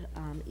board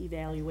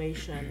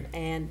evaluation.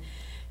 And,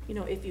 you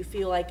know, if you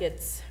feel like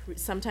it's,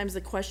 sometimes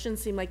the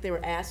questions seem like they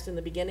were asked in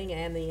the beginning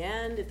and the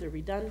end, if they're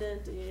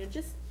redundant, you know,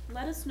 just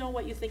let us know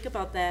what you think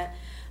about that.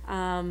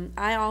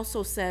 I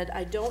also said,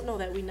 I don't know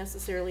that we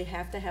necessarily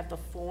have to have the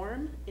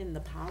form in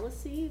the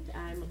policy.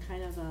 I'm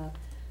kind of a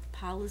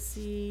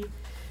policy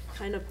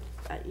kind of,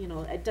 you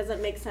know, it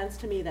doesn't make sense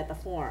to me that the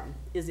form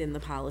is in the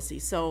policy.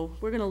 So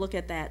we're gonna look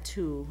at that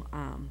too.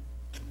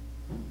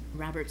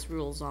 Robert's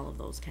rules, all of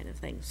those kind of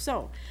things.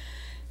 So,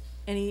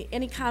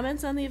 any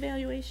comments on the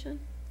evaluation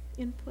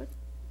input?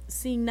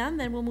 Seeing none,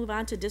 then we'll move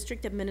on to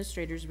District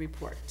Administrator's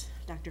Report.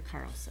 Dr.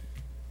 Carlson.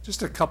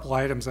 Just a couple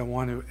items I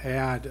want to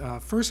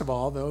add. First of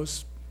all,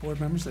 those board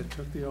members that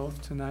took the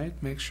oath tonight,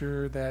 make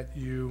sure that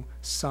you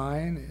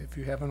sign, if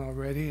you haven't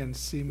already, and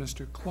see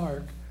Mr.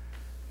 Clark.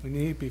 We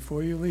need,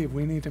 before you leave,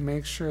 we need to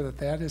make sure that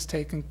that is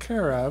taken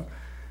care of.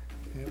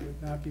 It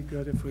would not be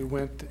good if we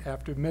went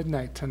after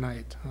midnight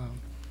tonight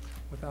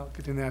without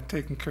getting that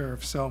taken care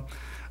of. So,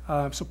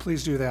 so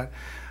please do that.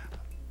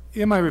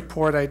 In my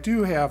report, I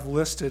do have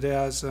listed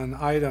as an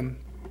item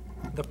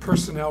the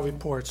personnel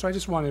report. So I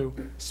just want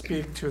to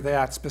speak to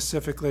that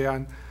specifically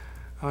on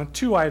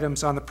 2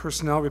 items on the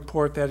personnel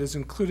report that is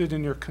included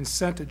in your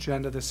consent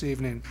agenda this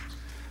evening.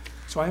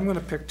 So I'm going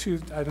to pick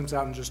 2 items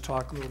out and just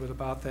talk a little bit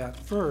about that.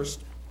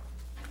 First,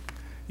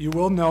 you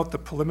will note the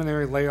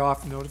preliminary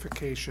layoff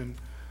notification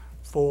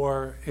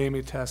for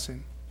Amy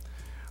Tessing.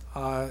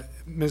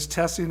 Ms.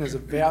 Tessing is a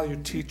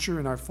valued teacher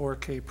in our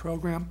 4K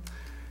program.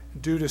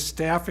 Due to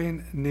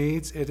staffing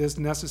needs, it is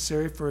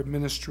necessary for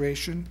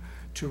administration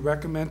to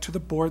recommend to the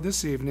board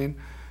this evening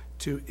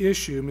to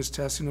issue Ms.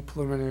 Tessing a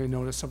preliminary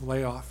notice of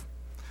layoff.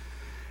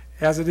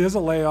 As it is a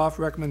layoff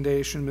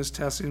recommendation, Ms.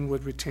 Tessing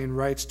would retain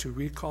rights to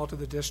recall to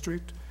the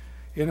district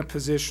in a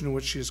position in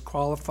which she is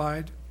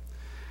qualified.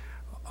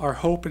 Our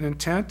hope and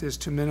intent is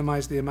to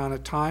minimize the amount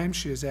of time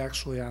she is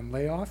actually on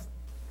layoff.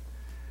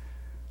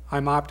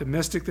 I'm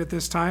optimistic at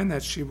this time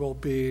that she will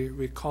be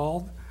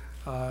recalled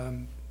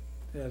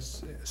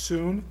as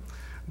soon,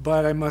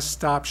 but I must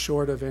stop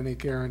short of any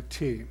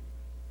guarantee.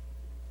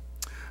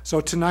 So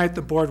tonight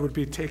the board would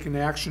be taking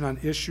action on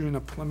issuing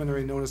a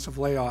preliminary notice of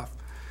layoff.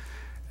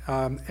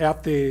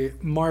 At the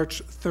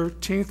March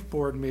 13th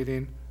board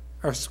meeting,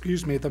 or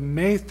excuse me, the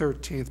May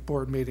 13th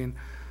board meeting,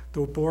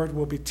 the board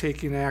will be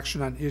taking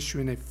action on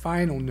issuing a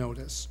final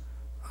notice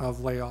of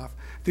layoff.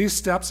 These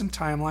steps and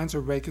timelines are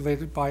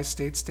regulated by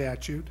state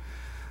statute.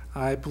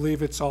 I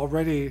believe it's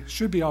already,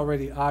 should be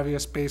already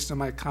obvious based on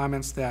my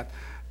comments that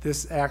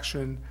this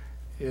action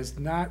is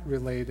not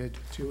related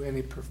to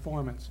any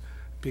performance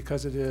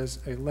because it is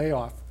a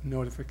layoff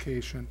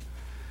notification.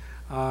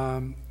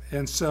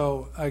 And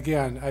so,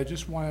 again, I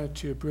just wanted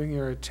to bring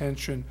your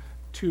attention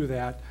to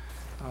that,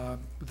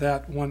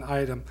 that one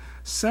item.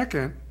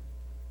 Second,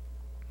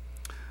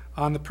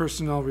 on the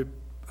personnel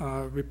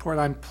report,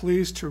 I'm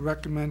pleased to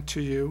recommend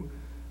to you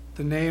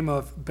the name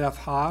of Beth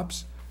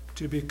Hobbs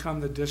to become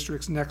the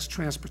district's next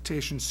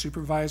transportation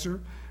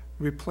supervisor,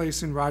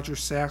 replacing Roger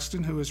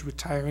Saxton, who is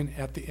retiring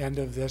at the end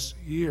of this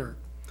year.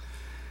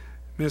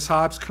 Ms.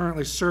 Hobbs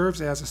currently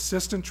serves as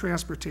assistant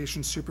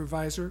transportation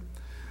supervisor.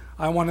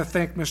 I want to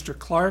thank Mr.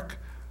 Clark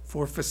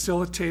for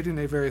facilitating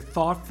a very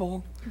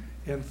thoughtful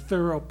and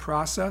thorough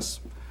process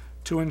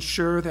to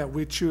ensure that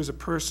we choose a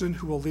person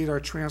who will lead our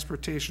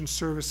transportation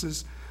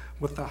services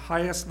with the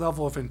highest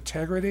level of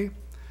integrity,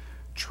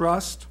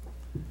 trust,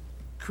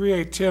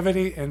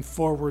 creativity, and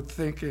forward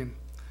thinking.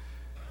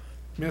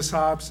 Ms.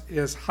 Hobbs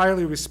is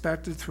highly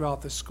respected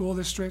throughout the school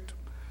district.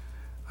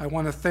 I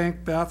want to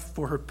thank Beth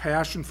for her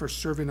passion for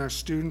serving our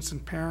students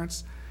and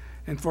parents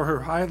and for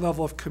her high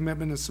level of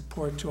commitment and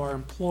support to our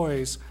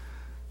employees,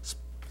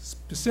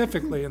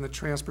 specifically in the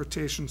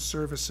transportation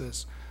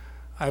services.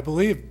 I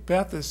believe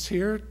Beth is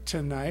here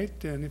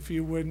tonight, and if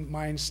you wouldn't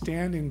mind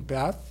standing,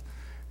 Beth,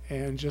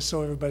 and just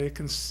so everybody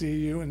can see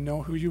you and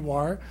know who you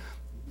are.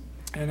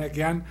 And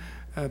again,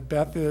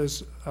 Beth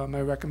is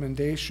my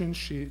recommendation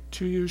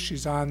to you.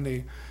 She's on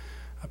the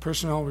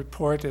personnel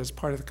report as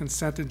part of the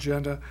consent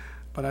agenda,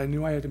 but I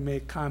knew I had to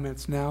make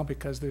comments now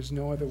because there's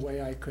no other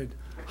way I could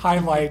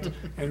highlight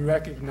and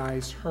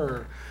recognize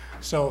her.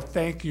 So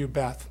thank you,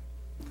 Beth.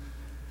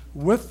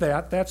 With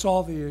that, that's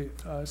all the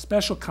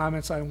special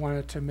comments I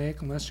wanted to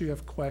make, unless you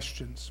have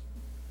questions.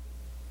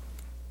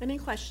 Any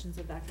questions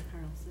of Dr.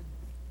 Carlson?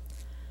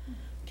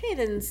 Okay,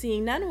 then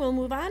seeing none, we'll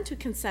move on to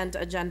consent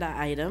agenda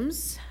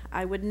items.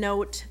 I would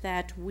note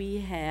that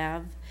we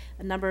have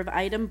a number of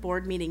item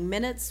board meeting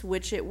minutes,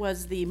 which it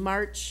was the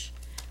March,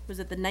 was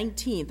it the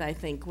 19th, I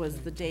think, was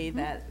the day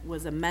that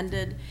was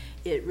amended.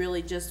 It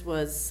really just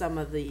was some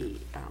of the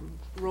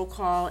roll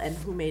call and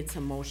who made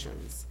some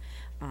motions.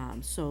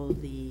 So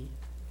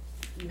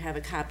you have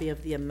a copy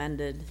of the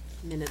amended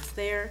minutes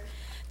there.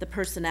 The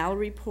personnel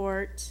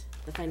report,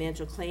 the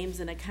financial claims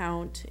and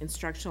account,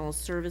 instructional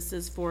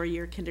services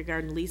 4-year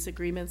kindergarten lease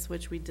agreements,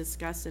 which we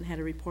discussed and had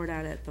a report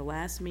out at the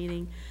last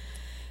meeting.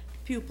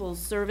 Pupil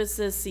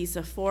services,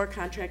 CISA 4,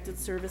 contracted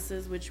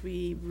services, which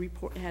we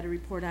had a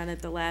report on at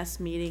the last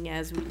meeting,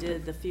 as we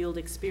did the field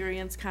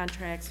experience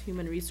contracts,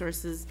 human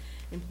resources,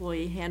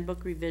 employee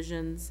handbook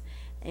revisions,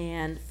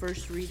 and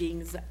first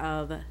readings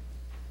of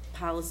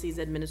policies,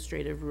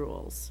 administrative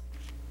rules.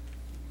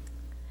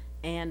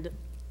 And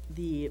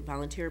the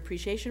Volunteer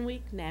Appreciation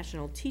Week,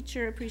 National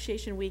Teacher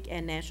Appreciation Week,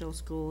 and National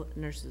School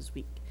Nurses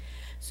Week.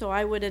 So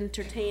I would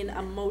entertain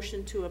a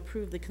motion to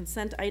approve the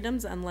consent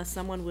items unless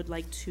someone would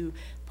like to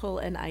pull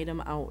an item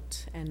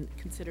out and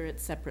consider it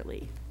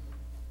separately.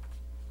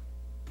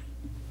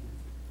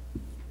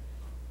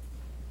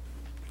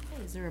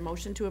 Okay, is there a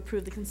motion to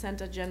approve the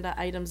consent agenda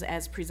items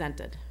as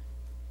presented?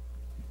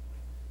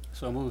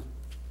 So moved.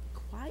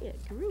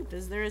 Quiet group,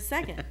 is there a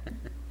second?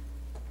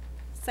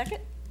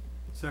 Second?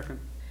 Second.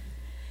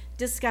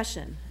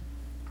 Discussion.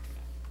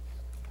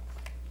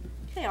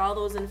 Okay, all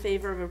those in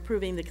favor of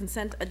approving the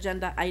consent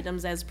agenda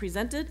items as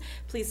presented,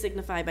 please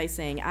signify by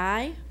saying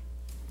aye.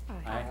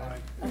 Aye.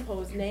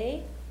 Opposed,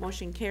 nay.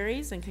 Motion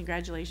carries, and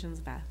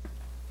congratulations, Beth.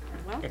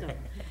 Welcome.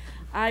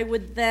 I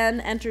would then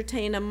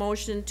entertain a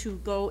motion to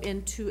go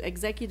into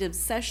executive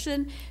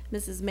session.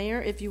 Mrs. Mayor,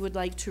 if you would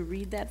like to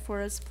read that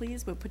for us,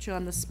 please. We'll put you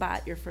on the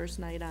spot your first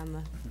night on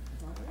the.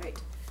 All right.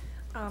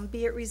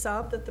 Be it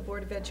resolved that the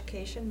Board of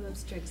Education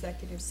moves to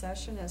executive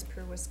session as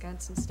per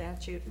Wisconsin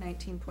Statute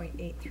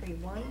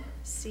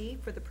 19.831C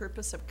for the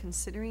purpose of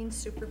considering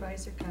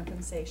supervisor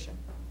compensation.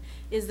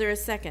 Is there a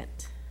second?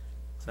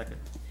 Second.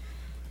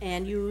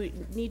 And you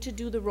need to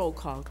do the roll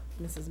call,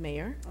 Mrs.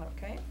 Mayor.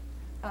 Okay.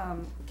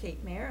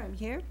 Kate Mayer, I'm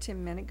here.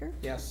 Tim Meniger.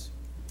 Yes.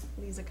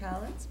 Lisa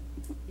Collins.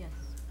 Yes.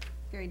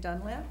 Gary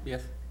Dunlap.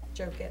 Yes.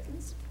 Joe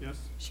Gittens. Yes.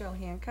 Cheryl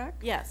Hancock.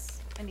 Yes.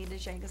 Anita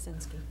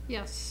Jagosinski.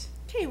 Yes.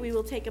 Okay, we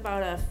will take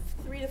about a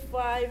 3 to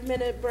 5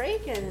 minute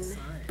break and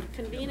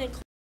convene and